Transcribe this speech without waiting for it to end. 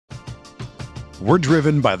We're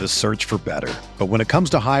driven by the search for better. But when it comes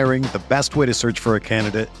to hiring, the best way to search for a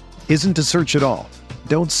candidate isn't to search at all.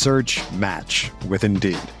 Don't search, match with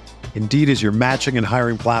Indeed. Indeed is your matching and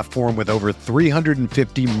hiring platform with over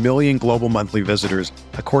 350 million global monthly visitors,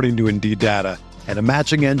 according to Indeed data, and a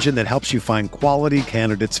matching engine that helps you find quality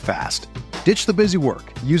candidates fast. Ditch the busy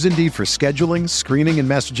work. Use Indeed for scheduling, screening, and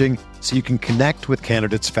messaging so you can connect with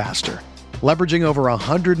candidates faster. Leveraging over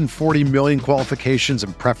 140 million qualifications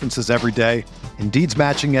and preferences every day, Indeed's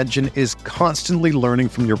matching engine is constantly learning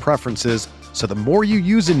from your preferences, so the more you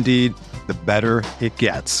use Indeed, the better it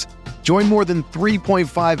gets. Join more than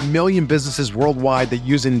 3.5 million businesses worldwide that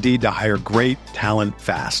use Indeed to hire great talent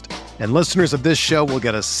fast. And listeners of this show will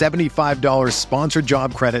get a $75 sponsored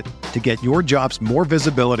job credit to get your jobs more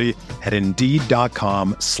visibility at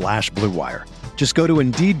Indeed.com/Blue Wire. Just go to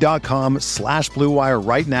Indeed.com/Blue Wire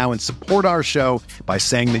right now and support our show by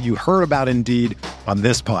saying that you heard about Indeed on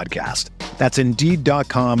this podcast. That's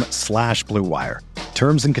Indeed.com/Blue Wire.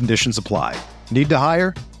 Terms and conditions apply. Need to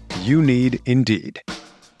hire? You need Indeed.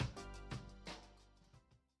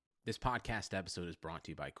 This podcast episode is brought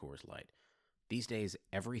to you by Coors Light. These days,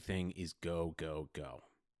 everything is go, go, go.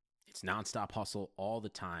 It's nonstop hustle all the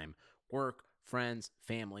time. Work, friends,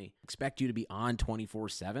 family, expect you to be on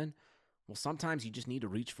 24/7. Well, sometimes you just need to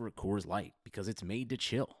reach for a Coors Light because it's made to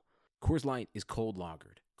chill. Coors Light is cold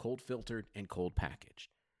lagered, cold filtered, and cold packaged.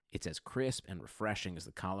 It's as crisp and refreshing as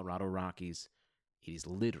the Colorado Rockies. It is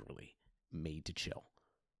literally made to chill.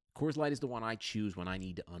 Coors Light is the one I choose when I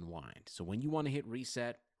need to unwind. So when you want to hit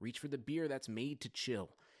reset, reach for the beer that's made to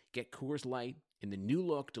chill. Get Coors Light in the new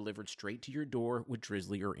look delivered straight to your door with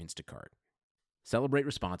Drizzly or Instacart. Celebrate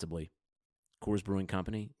responsibly. Coors Brewing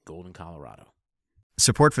Company, Golden, Colorado.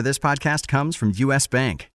 Support for this podcast comes from U.S.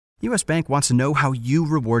 Bank. U.S. Bank wants to know how you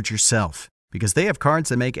reward yourself because they have cards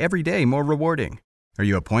that make every day more rewarding. Are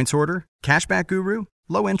you a points hoarder, cashback guru,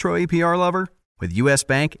 low intro APR lover? With U.S.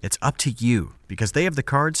 Bank, it's up to you because they have the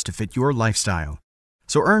cards to fit your lifestyle.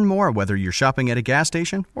 So earn more whether you're shopping at a gas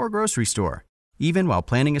station or grocery store, even while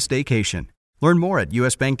planning a staycation. Learn more at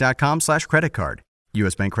usbank.com/creditcard.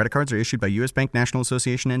 U.S. Bank credit cards are issued by U.S. Bank National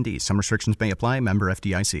Association ND. Some restrictions may apply. Member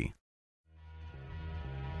FDIC.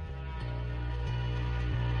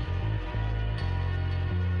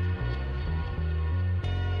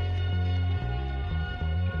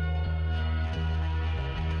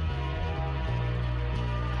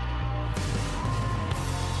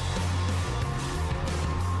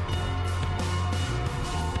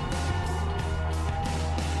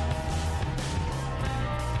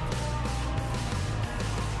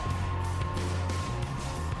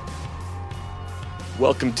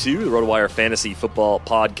 Welcome to the RotoWire Fantasy Football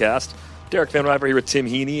Podcast. Derek Van Riper here with Tim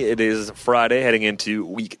Heaney. It is Friday, heading into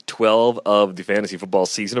Week 12 of the fantasy football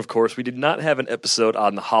season. Of course, we did not have an episode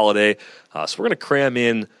on the holiday, so we're going to cram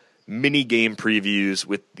in mini-game previews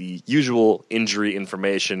with the usual injury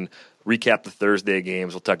information, recap the Thursday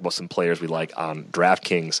games. We'll talk about some players we like on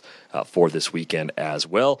DraftKings for this weekend as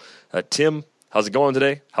well. Tim, how's it going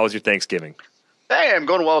today? How was your Thanksgiving? Hey, I'm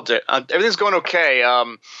going well. Everything's going okay.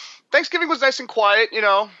 Thanksgiving was nice and quiet,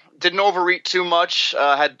 didn't overeat too much,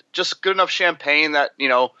 had just good enough champagne that,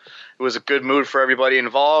 it was a good mood for everybody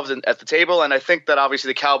involved at the table. And I think that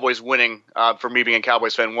obviously the Cowboys winning, for me being a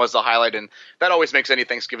Cowboys fan, was the highlight. And that always makes any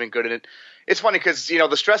Thanksgiving good. And it's funny because,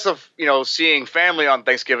 the stress of, seeing family on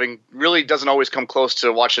Thanksgiving really doesn't always come close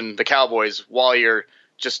to watching the Cowboys while you're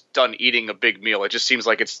just done eating a big meal. It just seems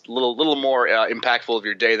like it's a little more impactful of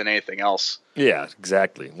your day than anything else. Yeah,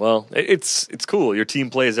 exactly. Well, it's cool. Your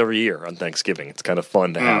team plays every year on Thanksgiving. It's kind of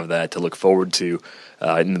fun to have that to look forward to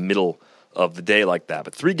in the middle of the day like that.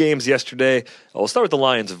 But 3 games yesterday. We'll start with the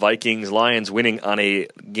Lions-Vikings. Lions winning on a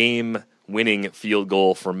game-winning field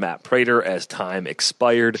goal from Matt Prater as time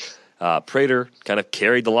expired. Prater kind of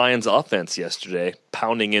carried the Lions' offense yesterday,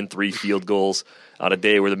 pounding in 3 field goals on a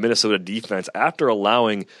day where the Minnesota defense, after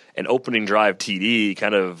allowing an opening drive TD,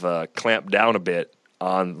 kind of clamped down a bit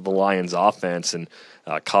on the Lions' offense and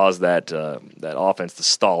caused that offense to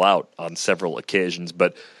stall out on several occasions.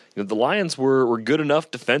 But the Lions were good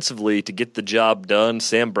enough defensively to get the job done.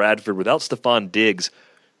 Sam Bradford, without Stephon Diggs,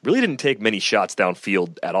 really didn't take many shots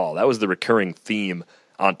downfield at all. That was the recurring theme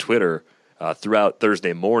on Twitter throughout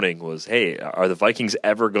Thursday morning was, hey, are the Vikings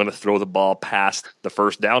ever going to throw the ball past the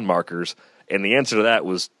first down markers? And the answer to that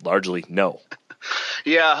was largely no.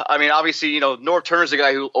 Yeah, I mean, obviously, Norv Turner's the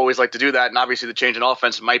guy who always liked to do that, and obviously the change in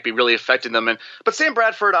offense might be really affecting them. But Sam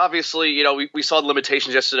Bradford, obviously, we saw the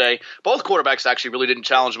limitations yesterday. Both quarterbacks actually really didn't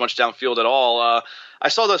challenge much downfield at all. I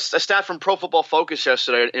saw a stat from Pro Football Focus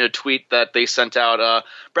yesterday in a tweet that they sent out.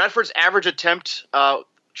 Bradford's average attempt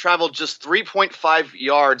traveled just 3.5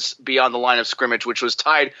 yards beyond the line of scrimmage, which was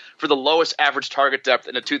tied for the lowest average target depth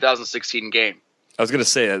in a 2016 game. I was going to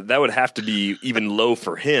say that would have to be even low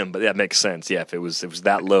for him, but that makes sense. Yeah, if it was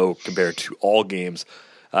that low compared to all games.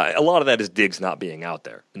 A lot of that is Diggs not being out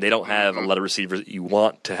there. And they don't have a lot of receivers that you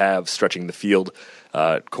want to have stretching the field.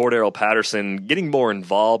 Cordarrelle Patterson getting more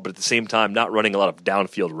involved, but at the same time not running a lot of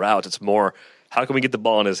downfield routes. It's more, how can we get the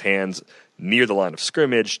ball in his hands near the line of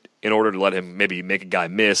scrimmage in order to let him maybe make a guy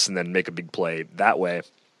miss and then make a big play that way.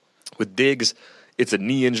 With Diggs, it's a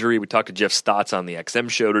knee injury. We talked to Jeff Stotts on the XM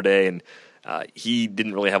show today, and he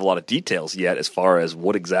didn't really have a lot of details yet as far as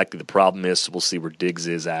what exactly the problem is. So we'll see where Diggs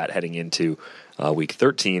is at heading into Week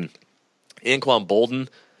 13. Anquan Boldin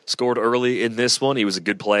scored early in this one. He was a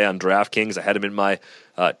good play on DraftKings. I had him in my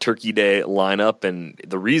Turkey Day lineup, and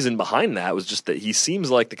the reason behind that was just that he seems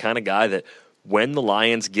like the kind of guy that when the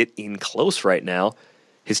Lions get in close right now,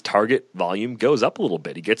 his target volume goes up a little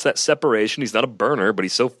bit. He gets that separation. He's not a burner, but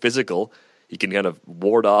he's so physical. He can kind of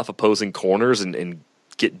ward off opposing corners and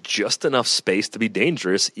get just enough space to be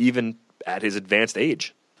dangerous, even at his advanced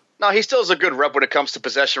age. No, he still is a good rep when it comes to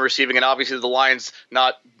possession receiving, and obviously the Lions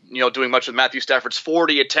not doing much with Matthew Stafford's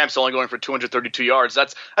 40 attempts, only going for 232 yards.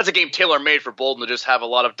 That's a game tailor-made for Boldin to just have a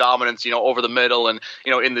lot of dominance, over the middle and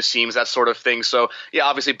in the seams, that sort of thing. So yeah,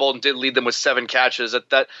 obviously Boldin did lead them with 7 catches.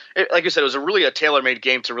 Like you said, it was really a tailor-made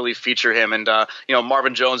game to really feature him. And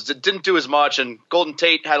Marvin Jones didn't do as much, and Golden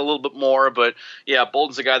Tate had a little bit more. But yeah,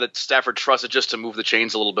 Boldin's a guy that Stafford trusted just to move the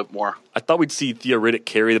chains a little bit more. I thought we'd see Theo Riddick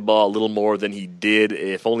carry the ball a little more than he did,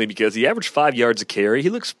 if only because he averaged 5 yards a carry. He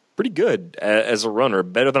looks pretty good as a runner,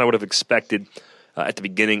 better than I would have expected at the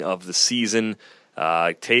beginning of the season.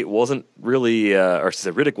 Tate wasn't really,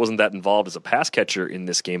 Riddick wasn't that involved as a pass catcher in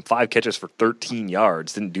this game. 5 catches for 13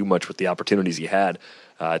 yards. Didn't do much with the opportunities he had.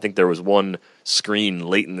 I think there was one screen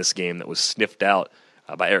late in this game that was sniffed out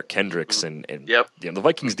by Eric Kendricks. And yep. The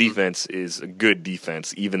Vikings defense is a good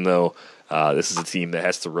defense, even though this is a team that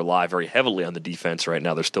has to rely very heavily on the defense right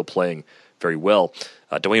now. They're still playing very well.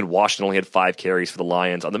 Dwayne Washington only had 5 carries for the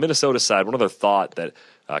Lions. On the Minnesota side, one other thought that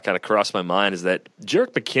kind of crossed my mind is that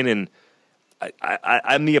Jerick McKinnon,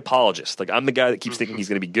 I'm the apologist. Like, I'm the guy that keeps thinking he's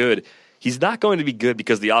going to be good. He's not going to be good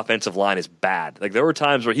because the offensive line is bad. Like, there were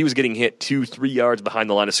times where he was getting hit 2-3 yards behind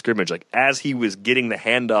the line of scrimmage. Like, as he was getting the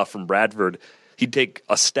handoff from Bradford, he'd take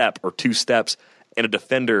a step or 2 steps, and a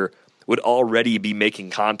defender would already be making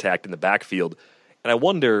contact in the backfield. And I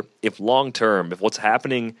wonder if long-term, if what's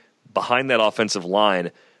happening behind that offensive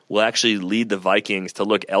line will actually lead the Vikings to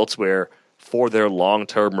look elsewhere for their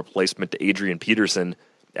long-term replacement to Adrian Peterson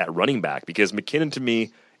at running back. Because McKinnon, to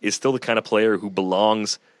me, is still the kind of player who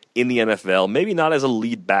belongs in the NFL, maybe not as a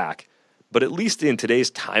lead back, but at least in today's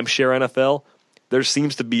timeshare NFL, there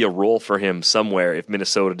seems to be a role for him somewhere if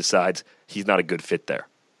Minnesota decides he's not a good fit there.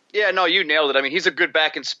 Yeah, no, you nailed it. I mean, he's a good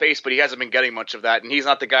back in space, but he hasn't been getting much of that, and he's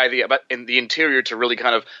not the guy in the interior to really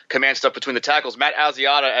kind of command stuff between the tackles. Matt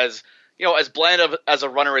Asiata, as bland as a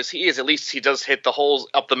runner as he is, at least he does hit the holes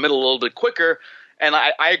up the middle a little bit quicker. And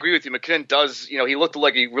I agree with you. McKinnon does, he looked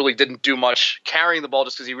like he really didn't do much carrying the ball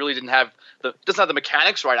just because he really doesn't have the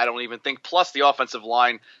mechanics right, I don't even think, plus the offensive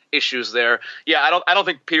line issues there. Yeah, I don't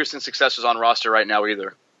think Peterson's success is on roster right now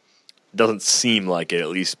either. Doesn't seem like it, at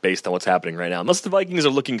least based on what's happening right now. Unless the Vikings are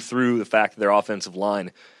looking through the fact that their offensive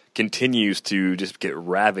line continues to just get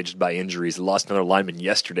ravaged by injuries. They lost another lineman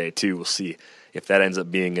yesterday, too. We'll see if that ends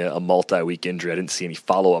up being a multi-week injury. I didn't see any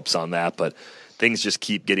follow-ups on that, but things just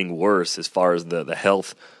keep getting worse as far as the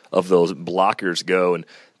health of those blockers go. And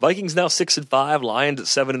Vikings now 6-5, Lions at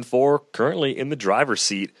 7-4, currently in the driver's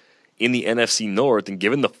seat in the NFC North. And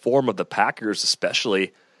given the form of the Packers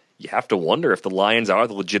especially, you have to wonder if the Lions are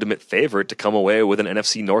the legitimate favorite to come away with an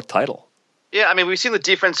NFC North title. Yeah, I mean, we've seen the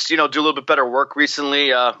defense, do a little bit better work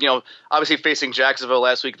recently. Obviously facing Jacksonville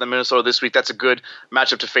last week and then Minnesota this week, that's a good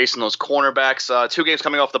matchup to face in those cornerbacks. 2 games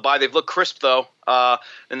coming off the bye. They've looked crisp, though.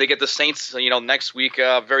 And they get the Saints, next week.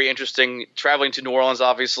 Very interesting. Traveling to New Orleans,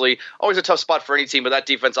 obviously. Always a tough spot for any team, but that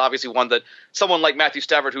defense obviously one that someone like Matthew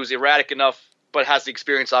Stafford, who's erratic enough, but has the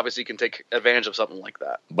experience, obviously can take advantage of something like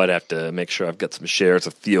that. But I have to make sure I've got some shares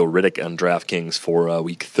of Theo Riddick on DraftKings for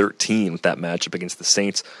Week 13 with that matchup against the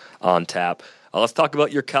Saints on tap. Let's talk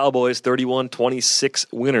about your Cowboys,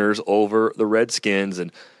 31-26 winners over the Redskins.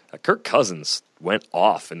 And Kirk Cousins went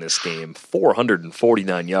off in this game,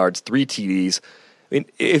 449 yards, 3 TDs. I mean,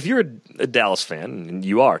 if you're a Dallas fan, and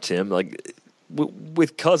you are, Tim, like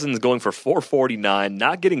with Cousins going for 449,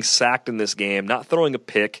 not getting sacked in this game, not throwing a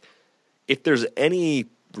pick, if there's any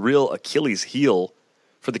real Achilles heel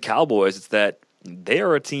for the Cowboys, it's that they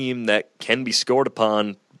are a team that can be scored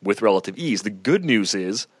upon with relative ease. The good news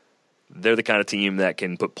is they're the kind of team that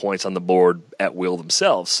can put points on the board at will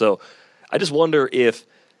themselves. So I just wonder if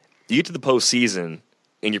you get to the postseason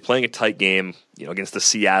and you're playing a tight game, against the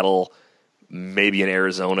Seattle, maybe an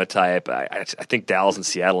Arizona type. I think Dallas and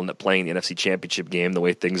Seattle end up playing the NFC Championship game the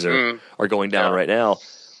way things are going down right now.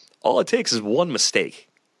 All it takes is one mistake.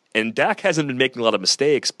 And Dak hasn't been making a lot of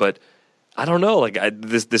mistakes, but I don't know.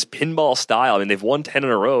 This pinball style, they've won 10 in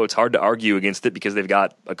a row. It's hard to argue against it because they've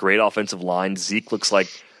got a great offensive line. Zeke looks like,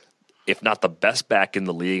 if not the best back in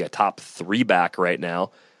the league, a top 3 back right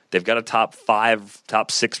now. They've got a top 5,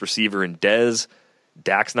 top 6 receiver in Dez.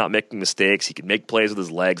 Dak's not making mistakes. He can make plays with his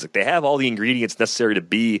legs. They have all the ingredients necessary to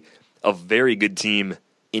be a very good team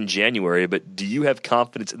in January, but do you have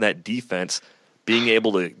confidence in that defense being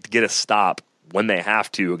able to get a stop when they have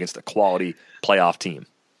to against a quality playoff team?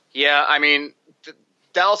 Yeah,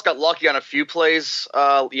 Dallas got lucky on a few plays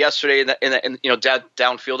yesterday in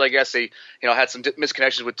downfield. I guess they had some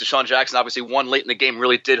misconnections with Deshaun Jackson. Obviously, one late in the game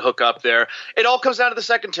really did hook up there. It all comes down to the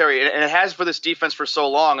secondary, and it has for this defense for so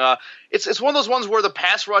long. It's one of those ones where the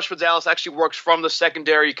pass rush for Dallas actually works from the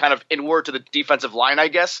secondary kind of inward to the defensive line, I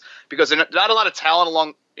guess, because there's not a lot of talent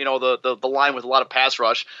along the line with a lot of pass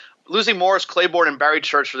rush. Losing Morris, Claiborne, and Barry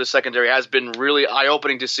Church for the secondary has been really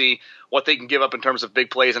eye-opening to see what they can give up in terms of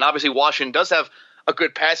big plays. And obviously, Washington does have a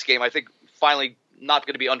good pass game. I think finally not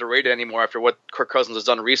going to be underrated anymore after what Kirk Cousins has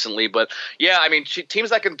done recently. But yeah,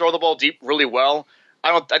 teams that can throw the ball deep really well.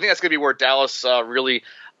 I think that's going to be where Dallas really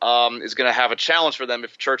is going to have a challenge for them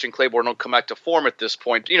if Church and Claiborne don't come back to form at this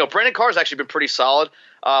point. Brandon Carr's actually been pretty solid.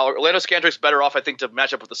 Orlando Scandrick's better off, I think, to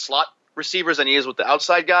match up with the slot receivers than he is with the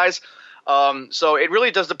outside guys. So it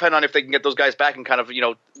really does depend on if they can get those guys back and kind of,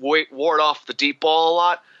 ward off the deep ball a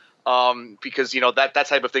lot. Because, that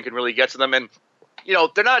type of thing can really get to them. And,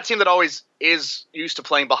 they're not a team that always is used to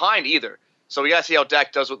playing behind either. So we got to see how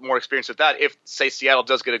Dak does with more experience with that. If, say, Seattle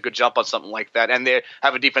does get a good jump on something like that, and they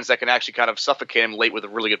have a defense that can actually kind of suffocate him late with a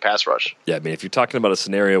really good pass rush. Yeah, if you're talking about a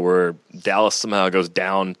scenario where Dallas somehow goes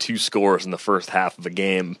down 2 scores in the first half of a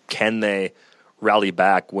game, can they rally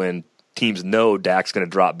back when teams know Dak's going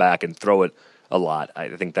to drop back and throw it a lot? I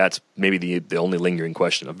think that's maybe the only lingering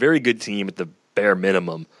question. A very good team at the bare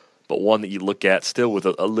minimum, but one that you look at still with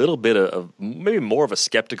a little bit of maybe more of a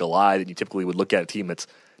skeptical eye than you typically would look at a team that's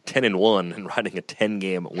 10-1 and riding a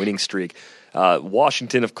 10-game winning streak.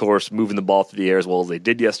 Washington, of course, moving the ball through the air as well as they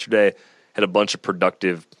did yesterday. Had a bunch of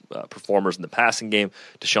productive performers in the passing game.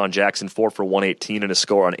 Deshaun Jackson, 4 for 118 and a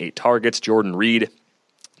score on 8 targets. Jordan Reed,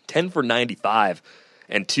 10 for 95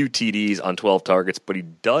 and 2 TDs on 12 targets, but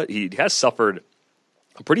he has suffered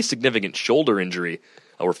a pretty significant shoulder injury.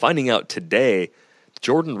 We're finding out today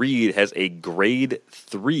Jordan Reed has a grade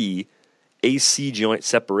 3 AC joint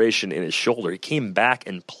separation in his shoulder. He came back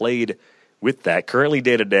and played with that. Currently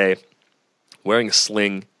day-to-day, wearing a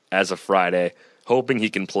sling as of Friday, hoping he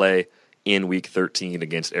can play in Week 13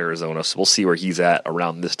 against Arizona. So we'll see where he's at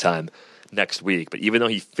around this time next week. But even though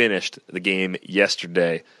he finished the game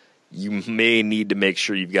yesterday, you may need to make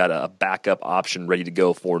sure you've got a backup option ready to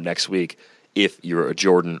go for next week if you're a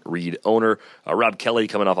Jordan Reed owner. Rob Kelly,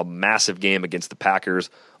 coming off a massive game against the Packers,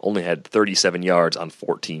 only had 37 yards on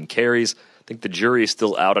 14 carries. I think the jury is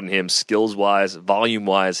still out on him skills-wise.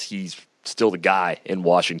 Volume-wise, he's still the guy in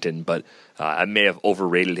Washington, but I may have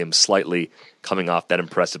overrated him slightly coming off that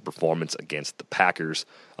impressive performance against the Packers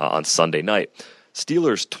on Sunday night.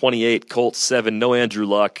 Steelers 28, Colts 7, no Andrew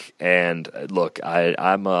Luck, and look,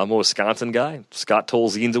 I'm a Wisconsin guy. Scott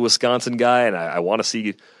Tolzien's a Wisconsin guy, and I want to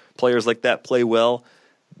see players like that play well.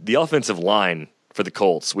 The offensive line for the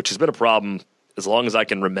Colts, which has been a problem as long as I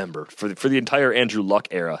can remember, for the entire Andrew Luck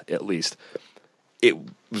era at least, it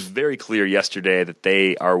was very clear yesterday that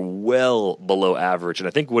they are well below average, and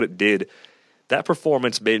I think what it did, that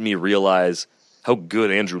performance made me realize how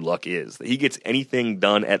good Andrew Luck is. That he gets anything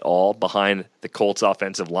done at all behind the Colts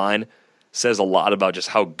offensive line says a lot about just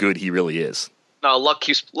how good he really is. No, Luck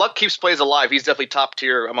keeps plays alive. He's definitely top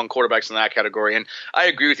tier among quarterbacks in that category. And I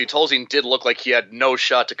agree with you. Tolzien did look like he had no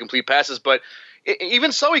shot to complete passes, but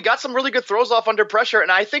even so, he got some really good throws off under pressure.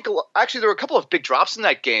 And I think actually there were a couple of big drops in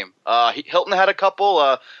that game. Hilton had a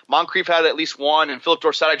couple. Moncrief had at least one, and Philip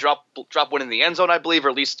Dorsett dropped one in the end zone, I believe, or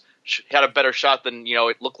at least had a better shot than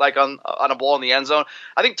it looked like on a ball in the end zone.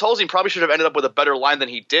 I think Tolzien probably should have ended up with a better line than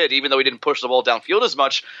he did, even though he didn't push the ball downfield as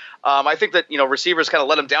much. I think that receivers kind of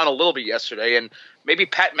let him down a little bit yesterday, and maybe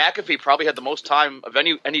Pat McAfee probably had the most time of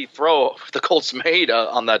any throw the Colts made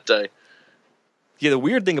on that day. Yeah, the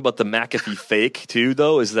weird thing about the McAfee fake too,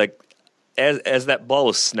 though, is that as that ball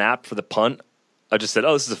was snapped for the punt, I just said,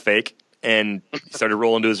 "Oh, this is a fake," and he started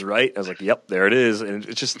rolling to his right. I was like, "Yep, there it is." And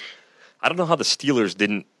it's just, I don't know how the Steelers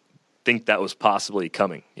didn't think that was possibly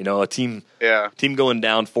coming. You know, a team going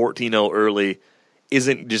down 14-0 early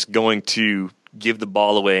isn't just going to give the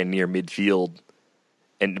ball away near midfield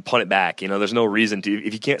and punt it back. You know, there's no reason to.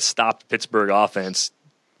 If you can't stop the Pittsburgh offense,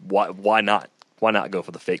 why not? Why not go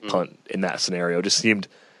for the fake punt in that scenario? It just seemed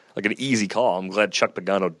like an easy call. I'm glad Chuck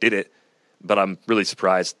Pagano did it, but I'm really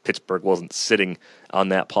surprised Pittsburgh wasn't sitting on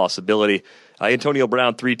that possibility. Antonio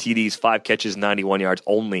Brown, 3 TDs, 5 catches, 91 yards,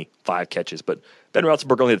 only 5 catches. But Ben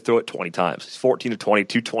Roethlisberger only had to throw it 20 times. He's 14 of 20,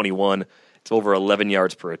 221. It's over 11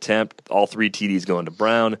 yards per attempt. All 3 TDs going to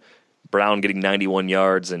Brown. Brown getting 91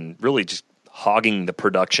 yards and really just hogging the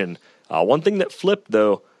production. One thing that flipped,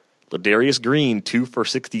 though, Ladarius Green, 2 for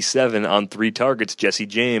 67 on 3 targets. Jesse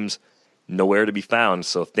James, nowhere to be found.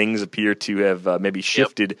 So things appear to have maybe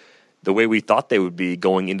shifted the way we thought they would be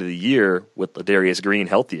going into the year with Ladarius Green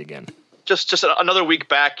healthy again. Just another week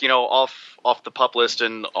back, off the PUP list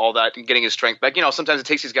and all that, and getting his strength back. Sometimes it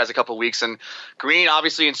takes these guys a couple of weeks. And Green,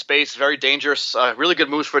 obviously in space, very dangerous. Really good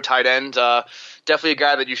moves for a tight end. Definitely a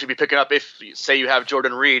guy that you should be picking up if, say, you have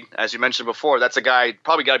Jordan Reed, as you mentioned before. That's a guy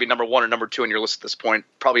probably got to be number 1 or number 2 on your list at this point.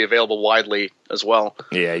 Probably available widely as well.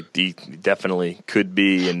 Yeah, he definitely could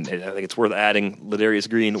be, and I think it's worth adding Ladarius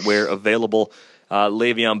Green where available.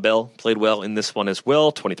 Le'Veon Bell played well in this one as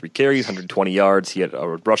well. 23 carries, 120 yards. He had a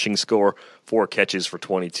rushing score, 4 catches for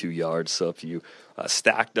 22 yards. So if you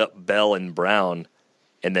stacked up Bell and Brown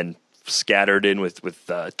and then scattered in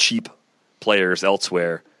with cheap players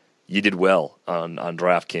elsewhere, you did well on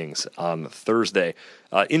DraftKings on Thursday.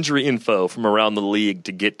 Injury info from around the league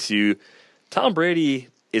to get to. Tom Brady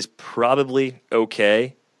is probably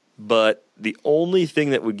okay, but the only thing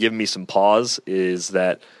that would give me some pause is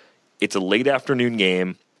that it's a late afternoon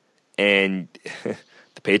game, and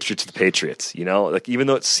the Patriots are the Patriots. Like even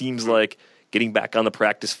though it seems like getting back on the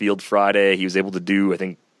practice field Friday, he was able to do, I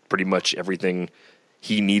think, pretty much everything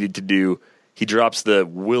he needed to do. He drops the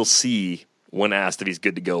 "we'll see" when asked if he's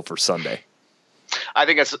good to go for Sunday. I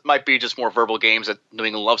think that might be just more verbal games that New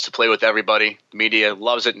England loves to play with everybody. The media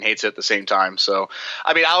loves it and hates it at the same time. So,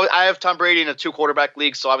 I have Tom Brady in a 2-quarterback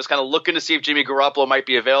league, so I was kind of looking to see if Jimmy Garoppolo might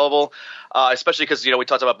be available, especially because, we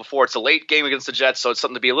talked about before, it's a late game against the Jets, so it's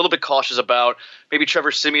something to be a little bit cautious about. Maybe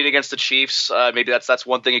Trevor Siemian against the Chiefs. Maybe that's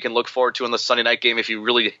one thing you can look forward to in the Sunday night game if you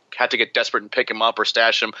really had to get desperate and pick him up or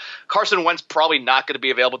stash him. Carson Wentz probably not going to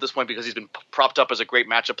be available at this point because he's been propped up as a great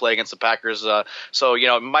matchup play against the Packers. So,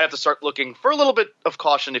 might have to start looking for a little bit of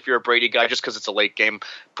caution if you're a Brady guy just because it's a late game.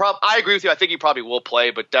 I agree with you. I think he probably will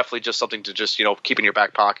play, but definitely just something to just, keep in your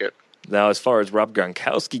back pocket. Now, as far as Rob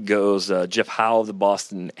Gronkowski goes, Jeff Howe of the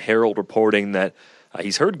Boston Herald reporting that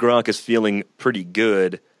he's heard Gronk is feeling pretty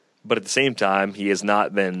good, but at the same time, he has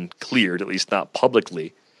not been cleared, at least not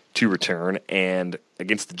publicly, to return. And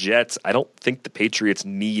against the Jets, I don't think the Patriots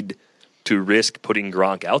need to risk putting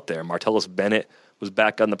Gronk out there. Martellus Bennett was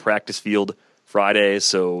back on the practice field Friday,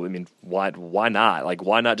 so why not?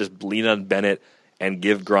 Why not just lean on Bennett and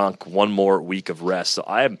give Gronk one more week of rest?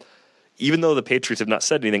 So even though the Patriots have not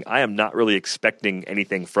said anything, I am not really expecting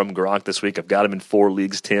anything from Gronk this week. I've got him in 4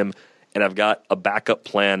 leagues, Tim, and I've got a backup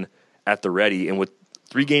plan at the ready. And with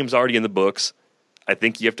 3 games already in the books, I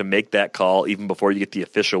think you have to make that call even before you get the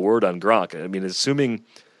official word on Gronk. Assuming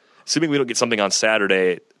we don't get something on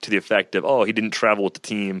Saturday to the effect of, he didn't travel with the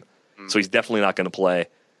team, so he's definitely not going to play.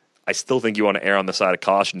 I still think you want to err on the side of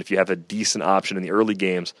caution. If you have a decent option in the early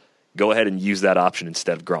games, go ahead and use that option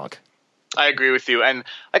instead of Gronk. I agree with you. And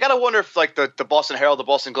I got to wonder if the Boston Herald, the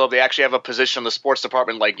Boston Globe, they actually have a position in the sports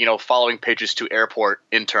department, following Patriots to airport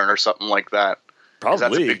intern or something like that. Probably.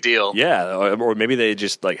 That's a big deal. Yeah. Or maybe they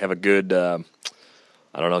just have a good,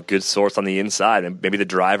 good source on the inside. And maybe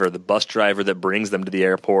the bus driver that brings them to the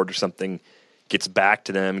airport or something gets back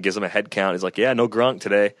to them, gives them a head count. He's like, yeah, no Gronk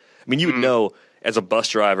today. You would know as a bus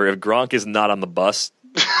driver, if Gronk is not on the bus,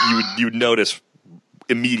 you would notice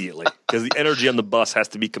immediately because the energy on the bus has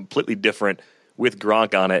to be completely different with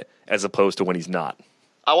Gronk on it as opposed to when he's not.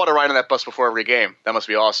 I want to ride on that bus before every game. That must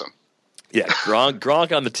be awesome. Yeah,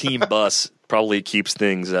 Gronk on the team bus probably keeps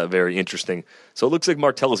things very interesting. So it looks like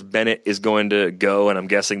Martellus Bennett is going to go, and I'm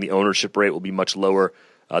guessing the ownership rate will be much lower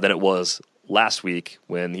than it was last week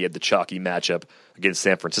when he had the chalky matchup against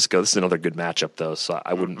San Francisco. This is another good matchup, though, so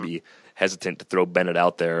I wouldn't be hesitant to throw Bennett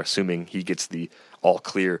out there, assuming he gets the all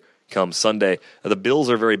clear come Sunday. The Bills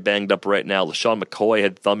are very banged up right now. LaShawn McCoy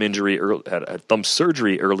had had thumb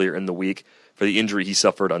surgery earlier in the week for the injury he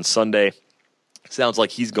suffered on Sunday. Sounds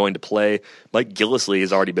like he's going to play. Mike Gillislee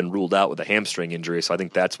has already been ruled out with a hamstring injury, so I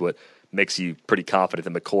think that's what makes you pretty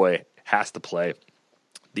confident that McCoy has to play.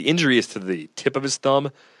 The injury is to the tip of his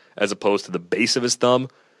thumb as opposed to the base of his thumb,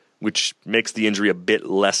 which makes the injury a bit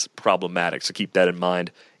less problematic, so keep that in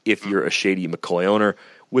mind if you're a Shady McCoy owner.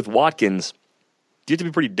 With Watkins, do you have to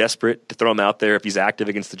be pretty desperate to throw him out there if he's active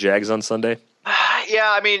against the Jags on Sunday? Yeah,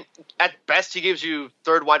 I mean, at best, he gives you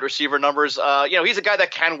third wide receiver numbers. He's a guy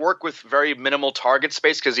that can work with very minimal target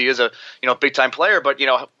space because he is a big time player. But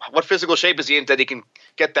what physical shape is he in that he can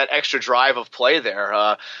get that extra drive of play there?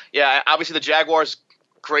 Obviously the Jaguars,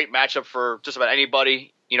 great matchup for just about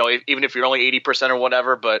anybody. Even if you're only 80% or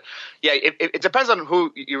whatever. But yeah, it depends on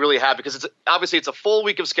who you really have because it's a full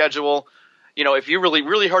week of schedule. If you're really,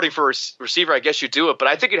 really hurting for a receiver, I guess you do it. But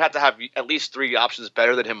I think you'd have to have at least 3 options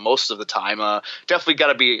better than him most of the time. Definitely got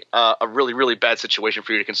to be a really, really bad situation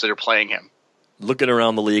for you to consider playing him. Looking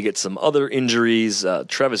around the league at some other injuries,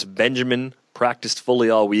 Travis Benjamin practiced fully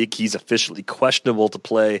all week. He's officially questionable to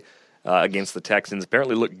play against the Texans.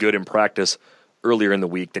 Apparently looked good in practice earlier in the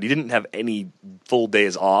week. That he didn't have any full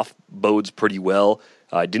days off bodes pretty well.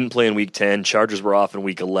 Didn't play in Week 10. Chargers were off in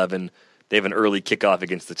Week 11. They have an early kickoff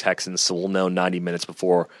against the Texans, so we'll know 90 minutes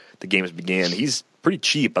before the games begin. He's pretty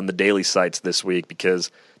cheap on the daily sites this week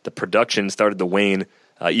because the production started to wane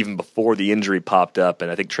even before the injury popped up, and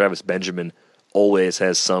I think Travis Benjamin always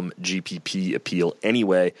has some GPP appeal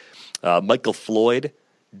anyway. Michael Floyd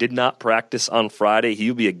did not practice on Friday. He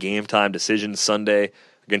will be a game-time decision Sunday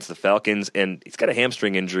against the Falcons, and he's got a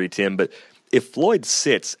hamstring injury, Tim, but if Floyd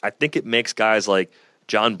sits, I think it makes guys like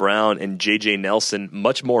John Brown and J.J. Nelson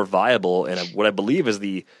much more viable, and what I believe is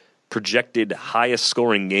the projected highest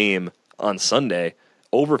scoring game on Sunday,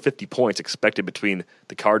 over 50 points expected between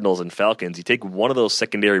the Cardinals and Falcons. You take one of those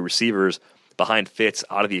secondary receivers behind Fitz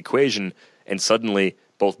out of the equation, and suddenly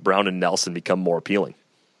both Brown and Nelson become more appealing.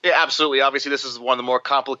 Yeah, absolutely. Obviously, this is one of the more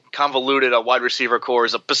convoluted wide receiver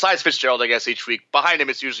cores, besides Fitzgerald, I guess, each week. Behind him,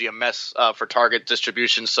 it's usually a mess for target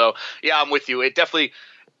distribution. So, yeah, I'm with you. It definitely –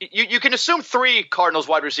 you can assume 3 Cardinals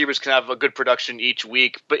wide receivers can have a good production each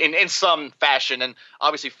week, but in some fashion. And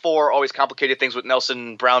obviously 4 always complicated things with Nelson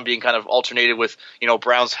and Brown being kind of alternated with,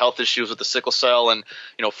 Brown's health issues with the sickle cell and,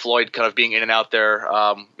 Floyd kind of being in and out there,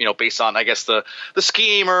 based on, I guess, the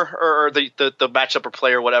scheme or the matchup or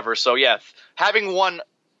play or whatever. So, yeah, having one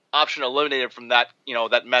option eliminated from that,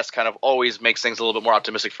 that mess kind of always makes things a little bit more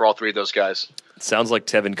optimistic for all 3 of those guys. Sounds like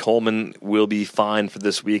Tevin Coleman will be fine for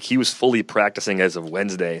this week. He was fully practicing as of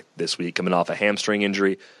Wednesday this week, coming off a hamstring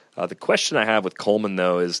injury. The question I have with Coleman,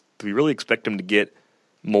 though, is do we really expect him to get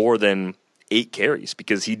more than 8 carries?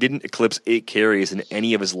 Because he didn't eclipse 8 carries in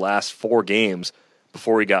any of his last 4 games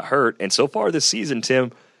before he got hurt. And so far this season,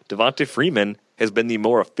 Tim, Devonta Freeman has been the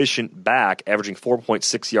more efficient back, averaging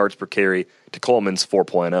 4.6 yards per carry to Coleman's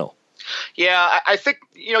 4.0. Yeah, I think,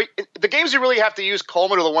 the games you really have to use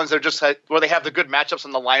Coleman are the ones that are just where they have the good matchups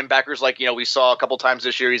on the linebackers. Like, we saw a couple times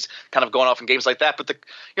this year, he's kind of going off in games like that. But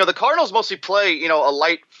the Cardinals mostly play, a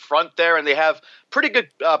light front there, and they have pretty good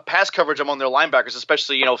pass coverage among their linebackers,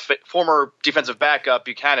 especially, former defensive back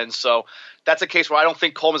Buchanan. So that's a case where I don't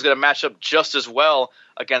think Coleman's going to match up just as well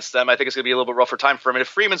against them. I think it's going to be a little bit rougher time for him. And if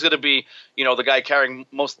Freeman's going to be, the guy carrying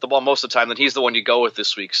the ball most of the time, then he's the one you go with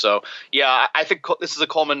this week. So, yeah, I think this is a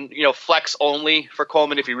Coleman, flex only for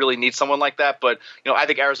Coleman if you really need someone like that. But, I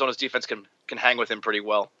think Arizona's defense can hang with him pretty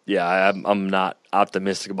well. Yeah, I'm not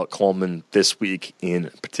optimistic about Coleman this week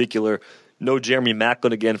in particular. No Jeremy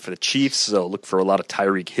Maclin again for the Chiefs, so look for a lot of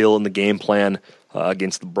Tyreek Hill in the game plan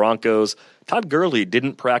against the Broncos. Todd Gurley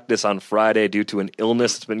didn't practice on Friday due to an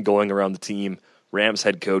illness that's been going around the team. Rams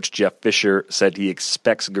head coach Jeff Fisher said he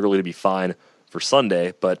expects Gurley to be fine for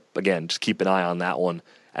Sunday, but again, just keep an eye on that one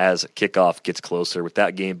as kickoff gets closer. With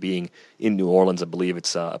that game being in New Orleans, I believe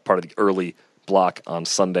it's a part of the early block on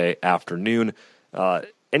Sunday afternoon.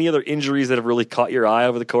 Any other injuries that have really caught your eye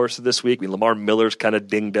over the course of this week? I mean, Lamar Miller's kind of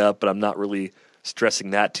dinged up, but I'm not really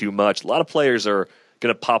stressing that too much. A lot of players are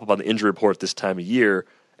going to pop up on the injury report this time of year,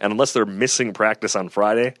 and unless they're missing practice on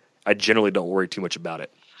Friday, I generally don't worry too much about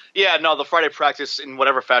it. Yeah, no, the Friday practice in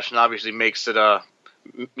whatever fashion obviously makes it, kind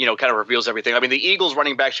of reveals everything. I mean, the Eagles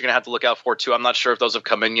running backs you're going to have to look out for too. I'm not sure if those have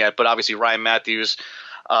come in yet, but obviously Ryan Matthews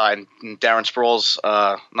and Darren Sproles.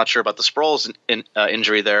 Not sure about the Sproles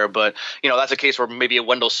injury there, but that's a case where maybe a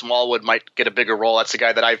Wendell Smallwood might get a bigger role. That's a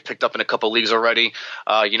guy that I've picked up in a couple leagues already.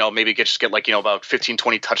 Maybe get about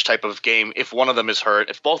 15-20 touch type of game. If one of them is hurt,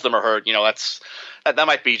 if both of them are hurt, that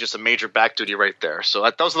might be just a major back duty right there. So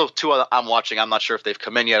those are the 2 I'm watching. I'm not sure if they've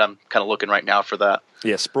come in yet. I'm kind of looking right now for that.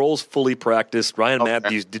 Yeah, Sproles fully practiced. Ryan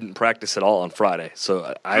Matthews didn't practice at all on Friday.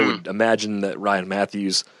 So I would imagine that Ryan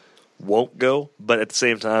Matthews won't go, but at the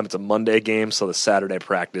same time, it's a Monday game, so the Saturday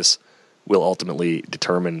practice will ultimately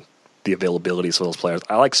determine the availability of some of those players.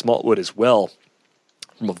 I like Smallwood as well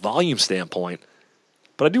from a volume standpoint,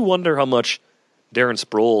 but I do wonder how much Darren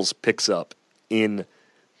Sproles picks up in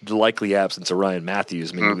the likely absence of Ryan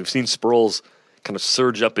Matthews. I mean, we've seen Sproles kind of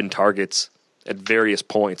surge up in targets at various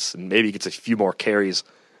points, and maybe he gets a few more carries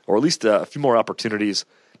or at least a few more opportunities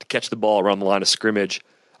to catch the ball around the line of scrimmage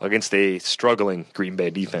against a struggling Green Bay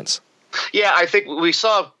defense. Yeah, I think we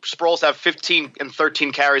saw Sproles have 15 and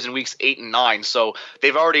 13 carries in weeks 8 and 9. So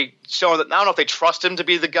they've already shown that. I don't know if they trust him to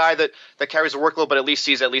be the guy that carries the workload, but at least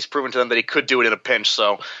he's proven to them that he could do it in a pinch.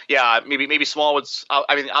 So yeah, maybe Smallwood's.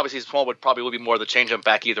 I mean, obviously Smallwood probably will be more the change-up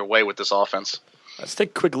back either way with this offense. Let's take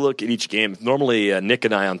a quick look at each game. Normally, Nick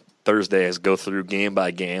and I on Thursdays go through game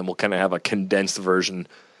by game. We'll kind of have a condensed version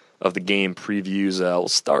of the game previews. We'll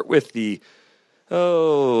start with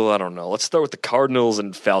let's start with the Cardinals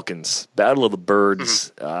and Falcons. Battle of the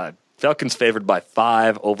Birds. Falcons favored by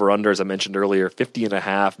 5. Over-under, as I mentioned earlier,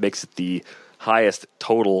 50.5 makes it the highest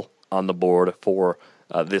total on the board for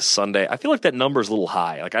this Sunday. I feel like that number is a little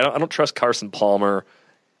high. Like I don't trust Carson Palmer.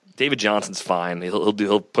 David Johnson's fine.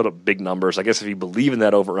 He'll put up big numbers. I guess if you believe in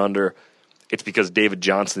that over-under, it's because David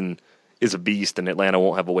Johnson is a beast and Atlanta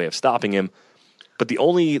won't have a way of stopping him. But the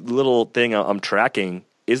only little thing I'm tracking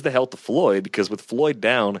is the health of Floyd, because with Floyd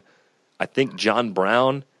down, I think John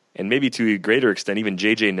Brown and maybe to a greater extent even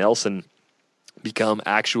J.J. Nelson become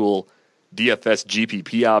actual DFS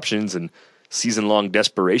GPP options and season-long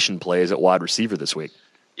desperation plays at wide receiver this week.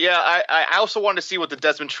 Yeah, I also wanted to see what the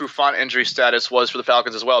Desmond Trufant injury status was for the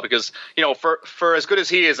Falcons as well, because, for as good as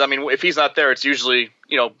he is, I mean, if he's not there, it's usually,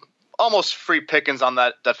 almost free pickings on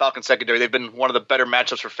that Falcons secondary. They've been one of the better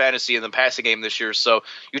matchups for fantasy in the passing game this year, so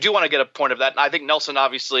you do want to get a point of that. And I think Nelson's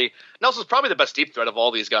probably the best deep threat of all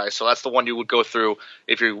these guys, so that's the one you would go through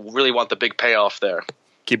if you really want the big payoff there.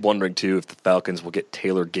 Keep wondering, too, if the Falcons will get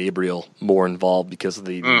Taylor Gabriel more involved because of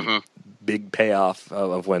the big payoff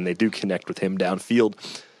of when they do connect with him downfield.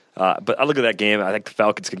 But I look at that game, I think the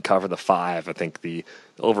Falcons can cover the 5. I think the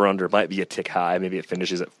over-under might be a tick high. Maybe it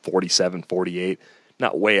finishes at 47-48.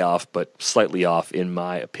 Not way off, but slightly off in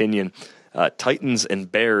my opinion. Titans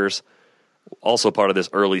and Bears, also part of this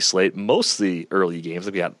early slate. Mostly early games.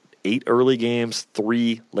 We got 8 early games,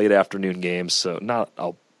 3 late afternoon games, so not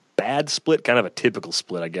a bad split, kind of a typical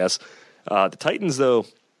split, I guess. The Titans, though,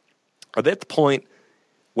 are they at the point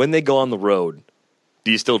when they go on the road,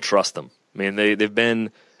 do you still trust them? I mean, they've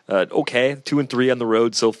been okay, 2-3 on the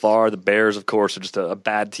road so far. The Bears, of course, are just a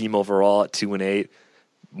bad team overall at 2-8.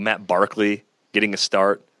 Matt Barkley getting a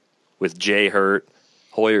start with Jay hurt,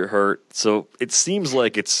 Hoyer hurt. So it seems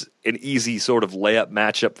like it's an easy sort of layup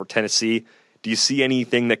matchup for Tennessee. Do you see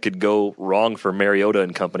anything that could go wrong for Mariota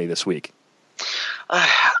and company this week?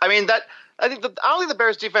 I don't think the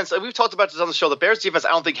Bears defense, we've talked about this on the show, the Bears defense I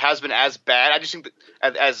don't think has been as bad. I just think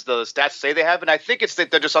that, as the stats say they have, and I think it's that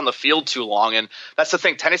they're just on the field too long, and that's the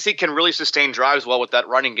thing. Tennessee can really sustain drives well with that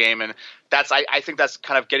running game, and I think that's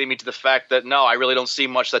kind of getting me to the fact that, no, I really don't see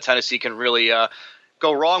much that Tennessee can really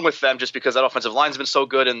go wrong with them, just because that offensive line's been so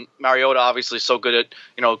good, and Mariota obviously is so good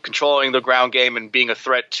at controlling the ground game and being a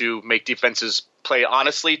threat to make defenses play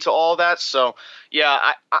honestly to all that. So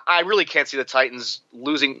yeah, I really can't see the Titans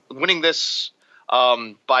winning this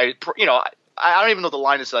by I don't even know the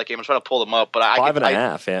line is to that game. I'm trying to pull them up, but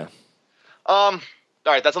 5.5, yeah.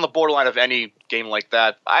 All right, that's on the borderline of any game like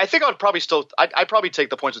that. I think I'd probably take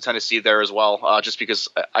the points with Tennessee there as well, just because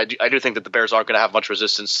I do think that the Bears aren't going to have much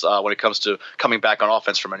resistance when it comes to coming back on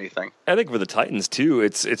offense from anything. I think for the Titans too,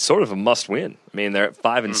 it's sort of a must win. I mean, they're at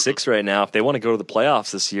 5-6 right now. If they want to go to the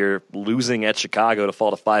playoffs this year, losing at Chicago to fall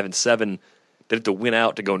to 5-7, they have to win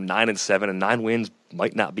out to go 9-7, and 9 wins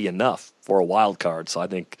might not be enough for a wild card. So I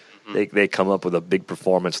think they come up with a big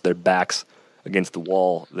performance. Their backs against the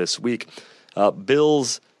wall this week.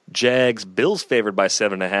 Bills, Jags. Bills favored by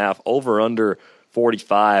 7.5. Over under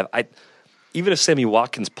 45. Even if Sammy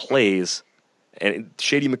Watkins plays, and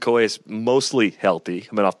Shady McCoy is mostly healthy,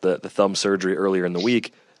 coming off the thumb surgery earlier in the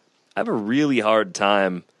week, I have a really hard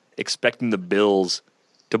time expecting the Bills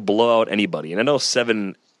to blow out anybody. And I know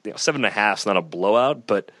 7.5 is not a blowout,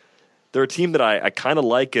 but they're a team that I kind of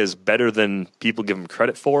like as better than people give them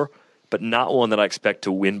credit for, but not one that I expect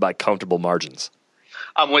to win by comfortable margins.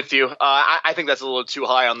 I'm with you. I think that's a little too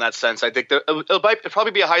high on that sense. I think that it'll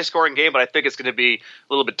probably be a high-scoring game, but I think it's going to be a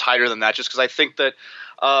little bit tighter than that, just because I think that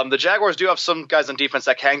the Jaguars do have some guys on defense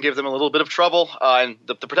that can give them a little bit of trouble, and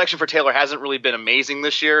the protection for Taylor hasn't really been amazing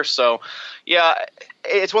this year. So, yeah,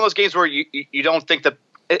 it's one of those games where you don't think that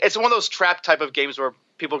 – it's one of those trap type of games where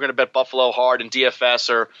people are going to bet Buffalo hard in DFS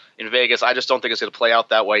or in Vegas. I just don't think it's going to play out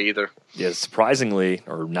that way either. Yeah, surprisingly,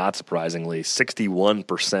 or not surprisingly,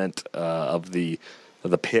 61% of the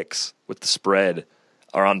picks with the spread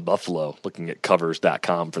are on Buffalo. Looking at